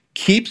that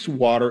keeps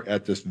water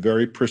at this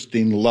very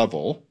pristine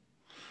level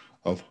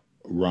of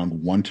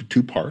around 1 to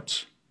 2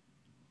 parts.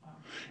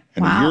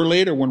 And a year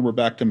later, when we're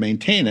back to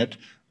maintain it,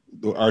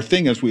 our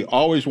thing is we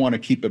always want to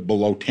keep it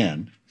below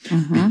 10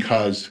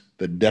 because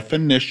the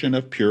definition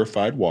of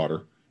purified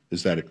water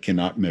is that it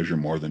cannot measure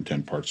more than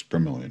 10 parts per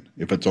million.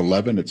 If it's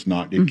 11, it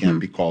can't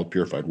be called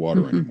purified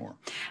water anymore.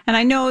 And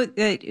I know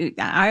that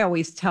I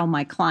always tell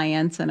my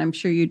clients, and I'm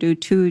sure you do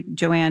too,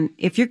 Joanne,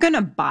 if you're going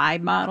to buy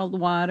bottled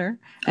water,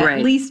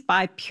 at least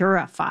buy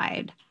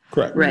purified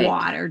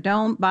water.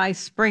 Don't buy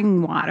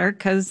spring water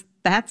because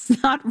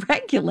that's not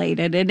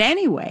regulated in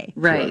any way.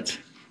 Right.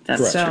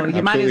 Correct. So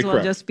you might as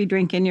well just be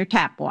drinking your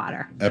tap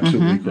water.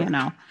 Absolutely correct. You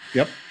know.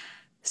 Yep.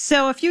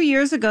 So a few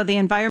years ago, the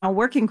Environmental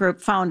Working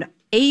Group found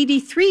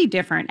 83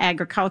 different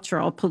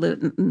agricultural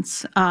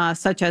pollutants,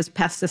 such as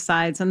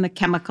pesticides and the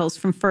chemicals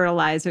from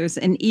fertilizers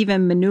and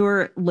even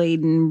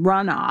manure-laden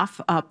runoff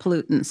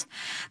pollutants.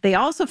 They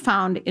also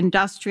found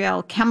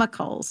industrial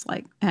chemicals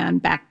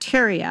and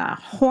bacteria,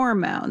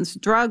 hormones,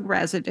 drug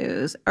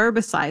residues,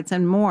 herbicides,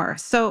 and more.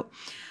 So,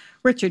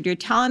 Richard, you're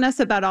telling us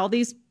about all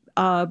these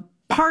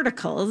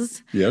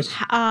particles. Yes.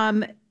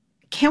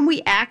 Can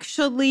we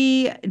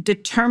actually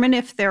determine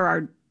if there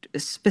are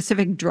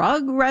specific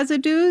drug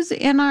residues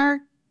in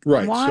our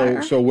water?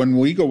 Right. So when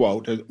we go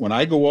out, when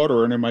I go out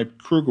or any of my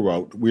crew go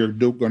out, we're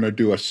going to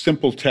do a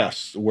simple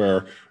test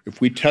where if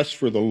we test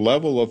for the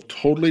level of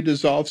totally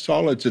dissolved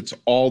solids, it's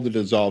all the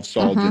dissolved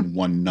solids in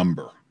one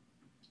number.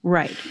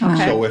 Right.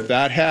 Okay. So if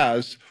that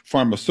has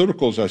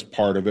pharmaceuticals as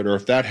part of it, or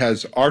if that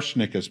has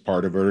arsenic as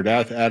part of it, or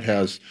that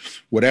has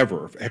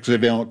whatever,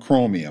 hexavalent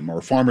chromium or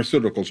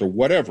pharmaceuticals or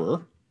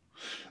whatever,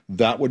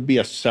 that would be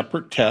a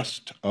separate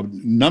test, a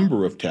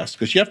number of tests,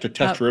 because you have to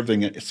test for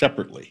everything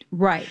separately.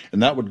 Right.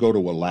 And that would go to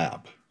a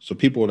lab. So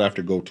people would have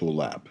to go to a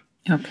lab.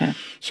 Okay.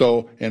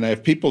 So, and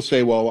if people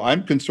say, well,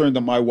 I'm concerned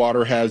that my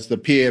water has the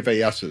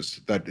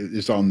PFASs that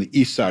is on the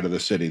east side of the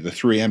city, the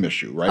 3M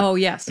issue, right? Oh,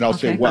 yes. And I'll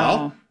say,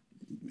 well,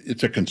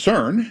 it's a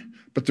concern,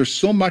 but there's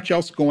so much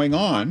else going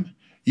on.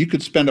 You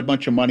could spend a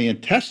bunch of money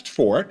and test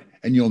for it,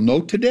 and you'll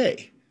know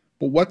today.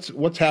 But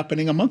what's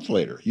happening a month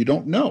later? You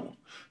don't know.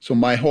 So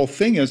my whole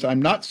thing is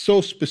I'm not so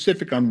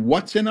specific on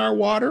what's in our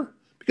water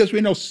because we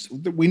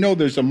know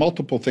there's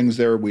multiple things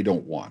there we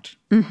don't want.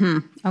 Mm-hmm.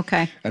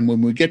 Okay. And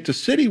when we get to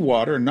city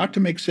water, not to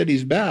make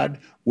cities bad,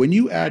 when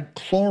you add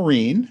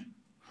chlorine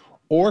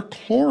or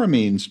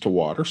chloramines to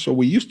water, so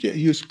we used to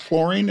use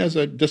chlorine as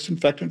a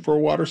disinfectant for a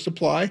water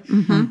supply.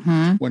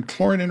 Mm-hmm. When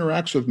chlorine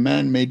interacts with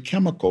man-made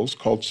chemicals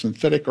called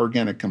synthetic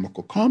organic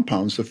chemical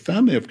compounds, the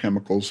family of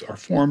chemicals that are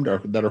formed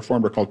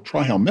are called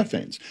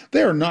trihalmethanes.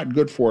 They are not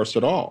good for us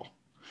at all.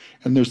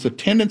 And there's the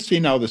tendency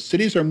now the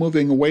cities are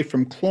moving away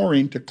from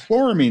chlorine to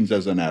chloramines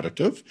as an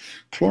additive.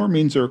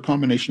 Chloramines are a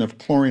combination of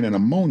chlorine and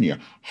ammonia,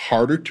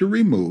 harder to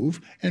remove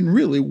and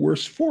really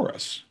worse for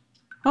us.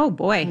 Oh,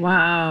 boy.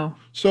 Wow.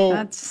 So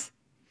That's...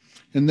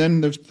 And then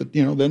there's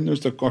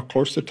of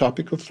course the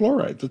topic of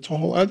fluoride. That's a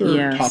whole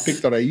other topic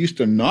that I used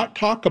to not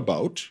talk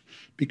about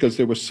because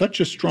there was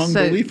such a strong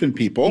belief in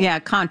people. Yeah,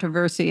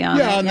 controversy on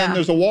it. And then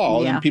there's a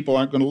wall and people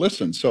aren't going to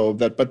listen.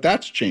 But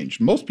that's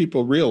changed. Most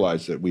people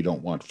realize that we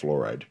don't want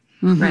fluoride.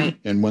 Mm-hmm. Right.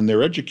 And when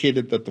they're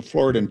educated that the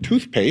fluoride in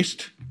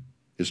toothpaste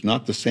is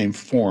not the same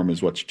form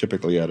as what's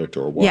typically added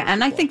to our water and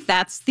supply. I think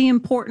that's the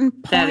important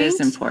point. That is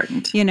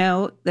important. You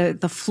know, the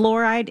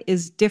fluoride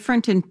is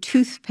different in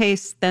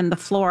toothpaste than the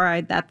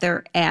fluoride that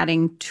they're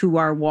adding to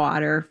our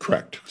water.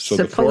 Correct. So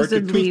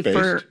supposedly the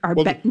fluoride to toothpaste,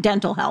 for our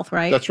dental health,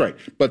 right? That's right.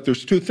 But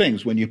there's two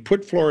things. When you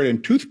put fluoride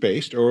in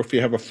toothpaste or if you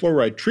have a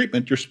fluoride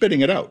treatment, you're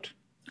spitting it out.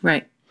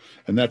 Right.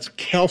 And that's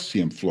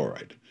calcium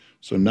fluoride.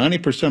 So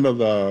 90% of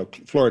the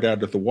fluoride added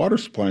to the water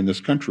supply in this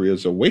country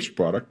is a waste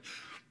product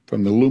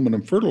from the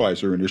aluminum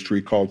fertilizer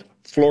industry called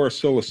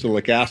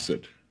fluorosilicic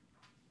acid.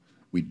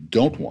 We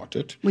don't want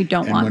it. We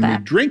don't want And that. when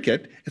we drink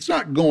it, it's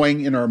not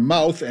going in our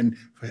mouth and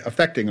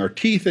affecting our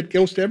teeth. It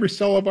goes to every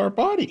cell of our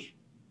body.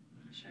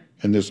 Sure.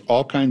 And there's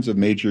all kinds of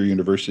major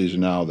universities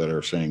now that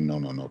are saying no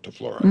to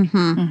fluoride.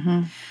 Mm-hmm.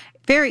 Mm-hmm.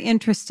 Very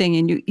interesting.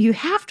 And you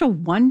have to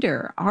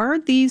wonder, are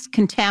these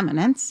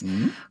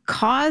contaminants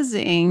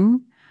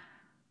causing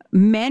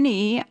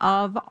many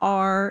of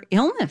our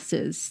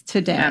illnesses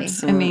today?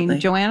 Absolutely. I mean,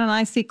 Joanne and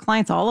I see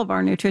clients, all of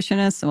our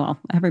nutritionists, well,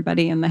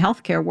 everybody in the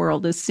healthcare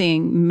world is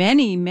seeing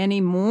many,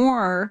 many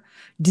more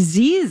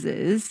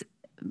diseases,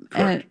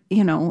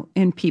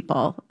 in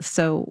people.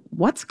 So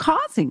what's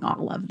causing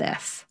all of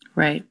this?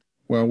 Right.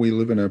 Well, we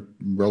live in a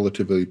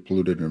relatively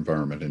polluted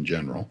environment in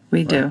general.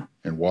 We do.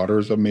 And water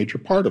is a major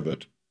part of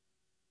it.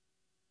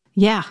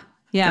 Yeah.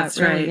 Yeah, That's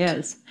it really right.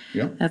 is.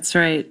 Yeah. That's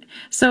right.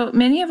 So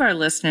many of our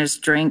listeners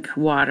drink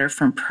water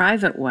from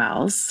private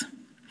wells.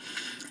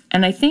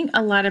 And I think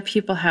a lot of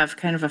people have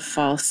kind of a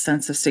false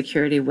sense of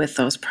security with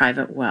those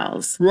private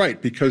wells.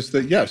 Right, because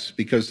they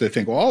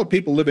think, well, all the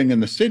people living in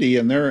the city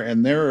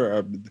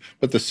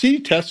but the city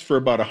tests for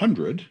about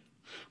 100.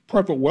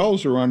 Private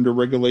wells are under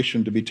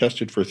regulation to be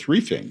tested for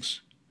 3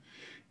 things: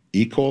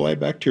 E. coli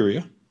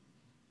bacteria,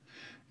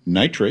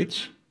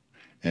 nitrates,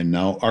 and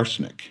now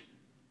arsenic.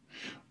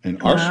 And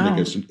arsenic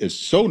is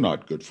so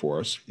not good for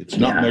us. It's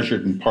not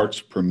measured in parts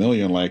per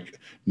million like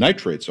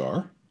nitrates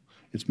are.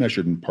 It's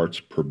measured in parts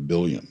per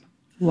billion.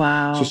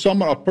 Wow. So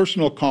a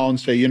person will call and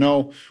say,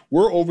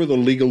 we're over the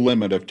legal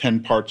limit of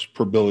 10 parts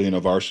per billion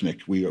of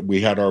arsenic.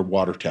 We had our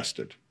water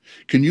tested.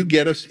 Can you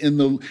get us in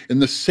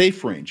the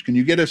safe range? Can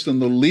you get us in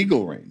the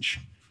legal range?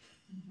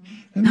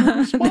 And the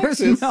response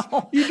is,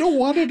 you don't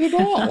want it at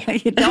all.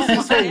 You don't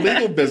This whole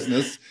legal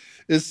business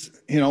is,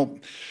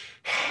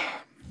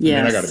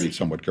 Yes. I got to be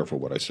somewhat careful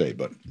what I say,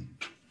 but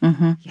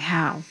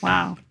Yeah,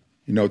 wow.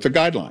 it's a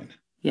guideline.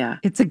 Yeah.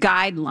 It's a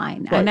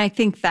guideline. Right. And I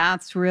think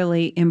that's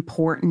really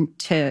important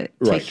to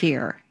Right.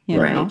 hear. you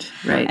know? Right,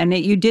 right. And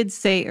you did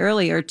say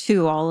earlier,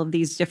 too, all of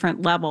these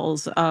different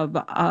levels of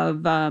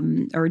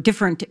or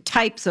different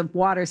types of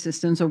water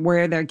systems of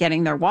where they're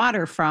getting their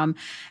water from.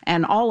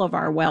 And all of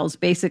our wells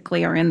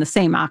basically are in the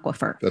same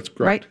aquifer. That's correct.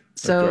 Right?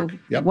 That's So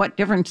correct. Yep. what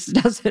difference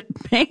does it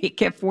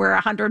make if we're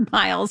 100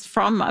 miles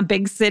from a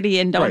big city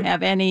and don't Right.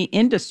 have any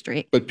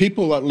industry? But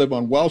people that live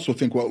on wells will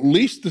think, well, at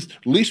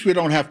least we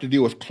don't have to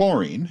deal with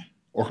chlorine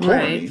or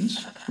Right.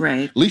 chloramines.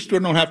 Right. At least we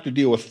don't have to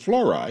deal with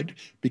fluoride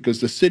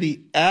because the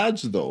city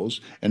adds those,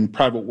 and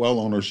private well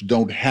owners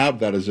don't have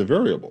that as a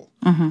variable,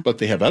 but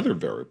they have other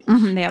variables.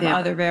 They have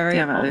other They have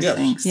variables. other Yes.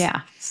 things.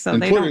 Yeah. So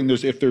they Including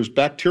don't. if there's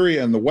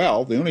bacteria in the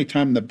well, the only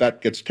time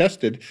that gets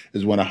tested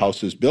is when a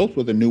house is built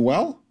with a new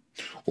well,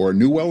 or a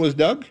new well is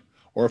dug,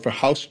 or if a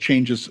house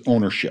changes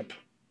ownership.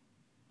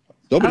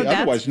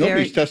 Otherwise,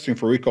 nobody's testing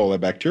for E. coli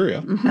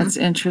bacteria, That's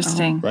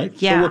interesting. right?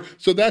 Yeah.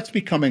 So that's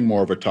becoming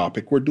more of a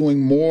topic. We're doing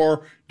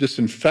more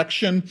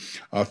disinfection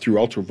through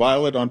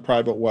ultraviolet on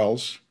private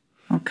wells.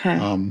 Okay.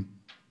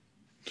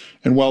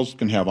 And wells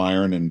can have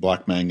iron and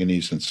black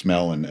manganese and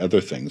smell and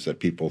other things that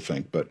people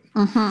think. But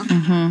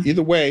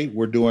either way,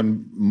 we're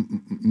doing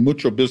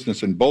mucho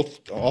business in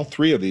all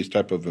three of these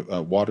type of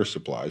water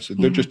supplies.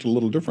 They're just a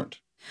little different.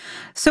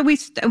 So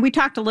we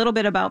talked a little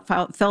bit about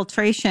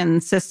filtration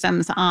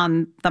systems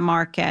on the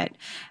market.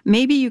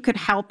 Maybe you could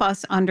help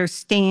us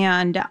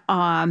understand,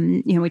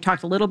 we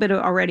talked a little bit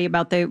already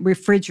about the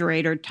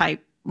refrigerator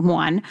type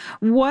one.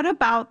 What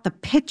about the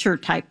pitcher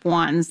type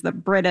ones, the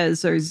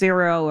Britas or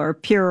Zero or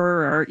Pure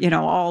or,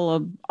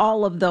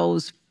 all of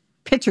those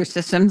pitcher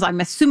systems?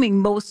 I'm assuming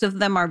most of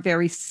them are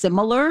very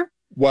similar.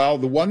 Well,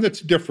 the one that's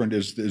different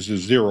is the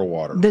zero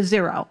water. The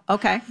Zero.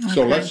 Okay.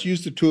 So let's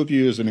use the two of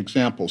you as an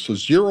example. So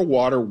zero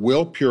water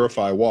will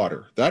purify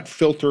water. That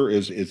filter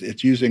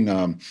it's using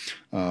part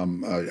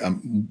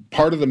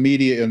of the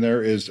media in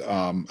there is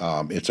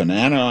it's an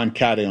anion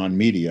cation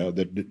media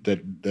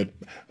that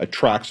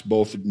attracts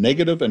both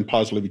negative and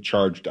positively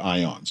charged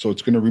ions. So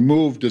it's going to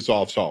remove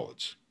dissolved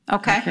solids.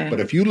 Okay. But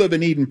if you live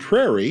in Eden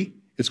Prairie,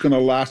 it's going to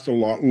last a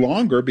lot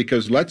longer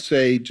because let's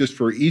say, just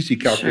for easy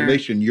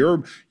calculation,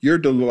 your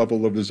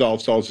level of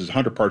dissolved solids is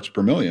 100 parts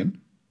per million.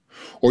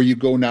 Or you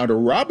go now to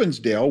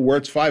Robbinsdale where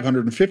it's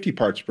 550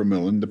 parts per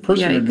million. The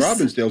person in Yikes.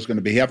 Robbinsdale is going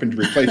to be having to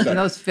replace that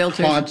Those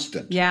filters.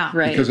 constant. Yeah.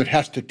 Right. Because it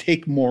has to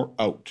take more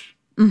out.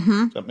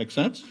 Does that make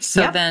sense?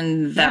 So Yep.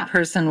 then that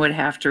person would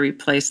have to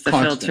replace the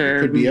Constant.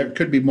 filter It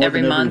could be more every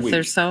than month every week.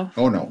 or so?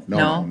 Oh, no.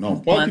 No?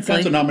 Well, it depends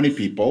Monthly? on how many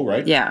people,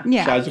 right? Yeah.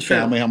 Yeah. Size of True.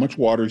 family, how much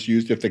water is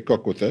used if they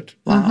cook with it.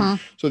 Wow.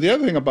 So the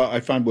other thing I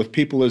find with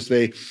people is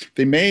they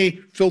may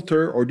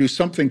filter or do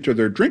something to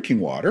their drinking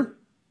water,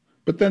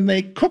 but then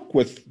they cook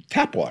with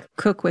tap water.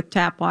 Cook with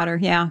tap water.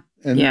 Yeah.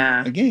 And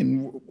Yeah.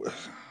 again,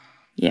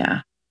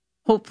 Yeah.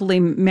 Hopefully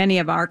many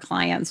of our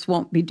clients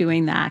won't be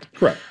doing that.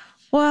 correct.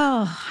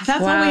 Well,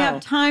 that's all we Wow.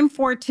 have time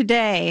for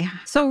today.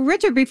 So,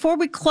 Richard, before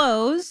we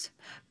close,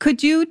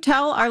 could you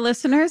tell our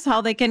listeners how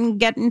they can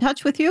get in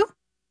touch with you?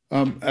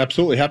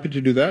 Absolutely happy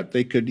to do that.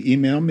 They could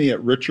email me at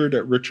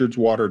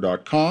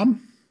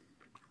richard@richardswater.com,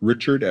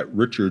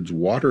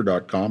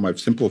 richard@richardswater.com. I've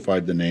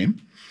simplified the name.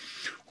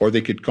 Or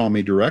they could call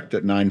me direct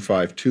at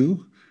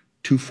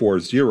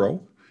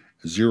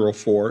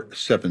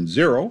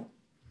 952-240-0470.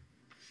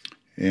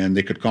 And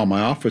they could call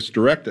my office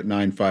direct at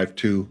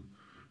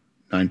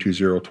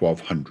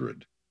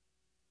 952-920-1200.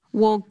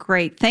 Well,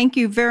 great. Thank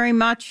you very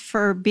much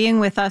for being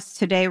with us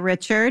today,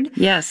 Richard.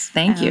 Yes.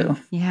 Thank you.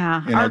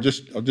 Yeah. And I'll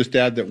just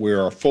add that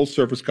we're a full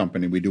service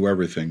company. We do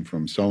everything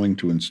from selling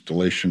to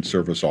installation,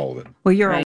 service, all of it. Well, you're a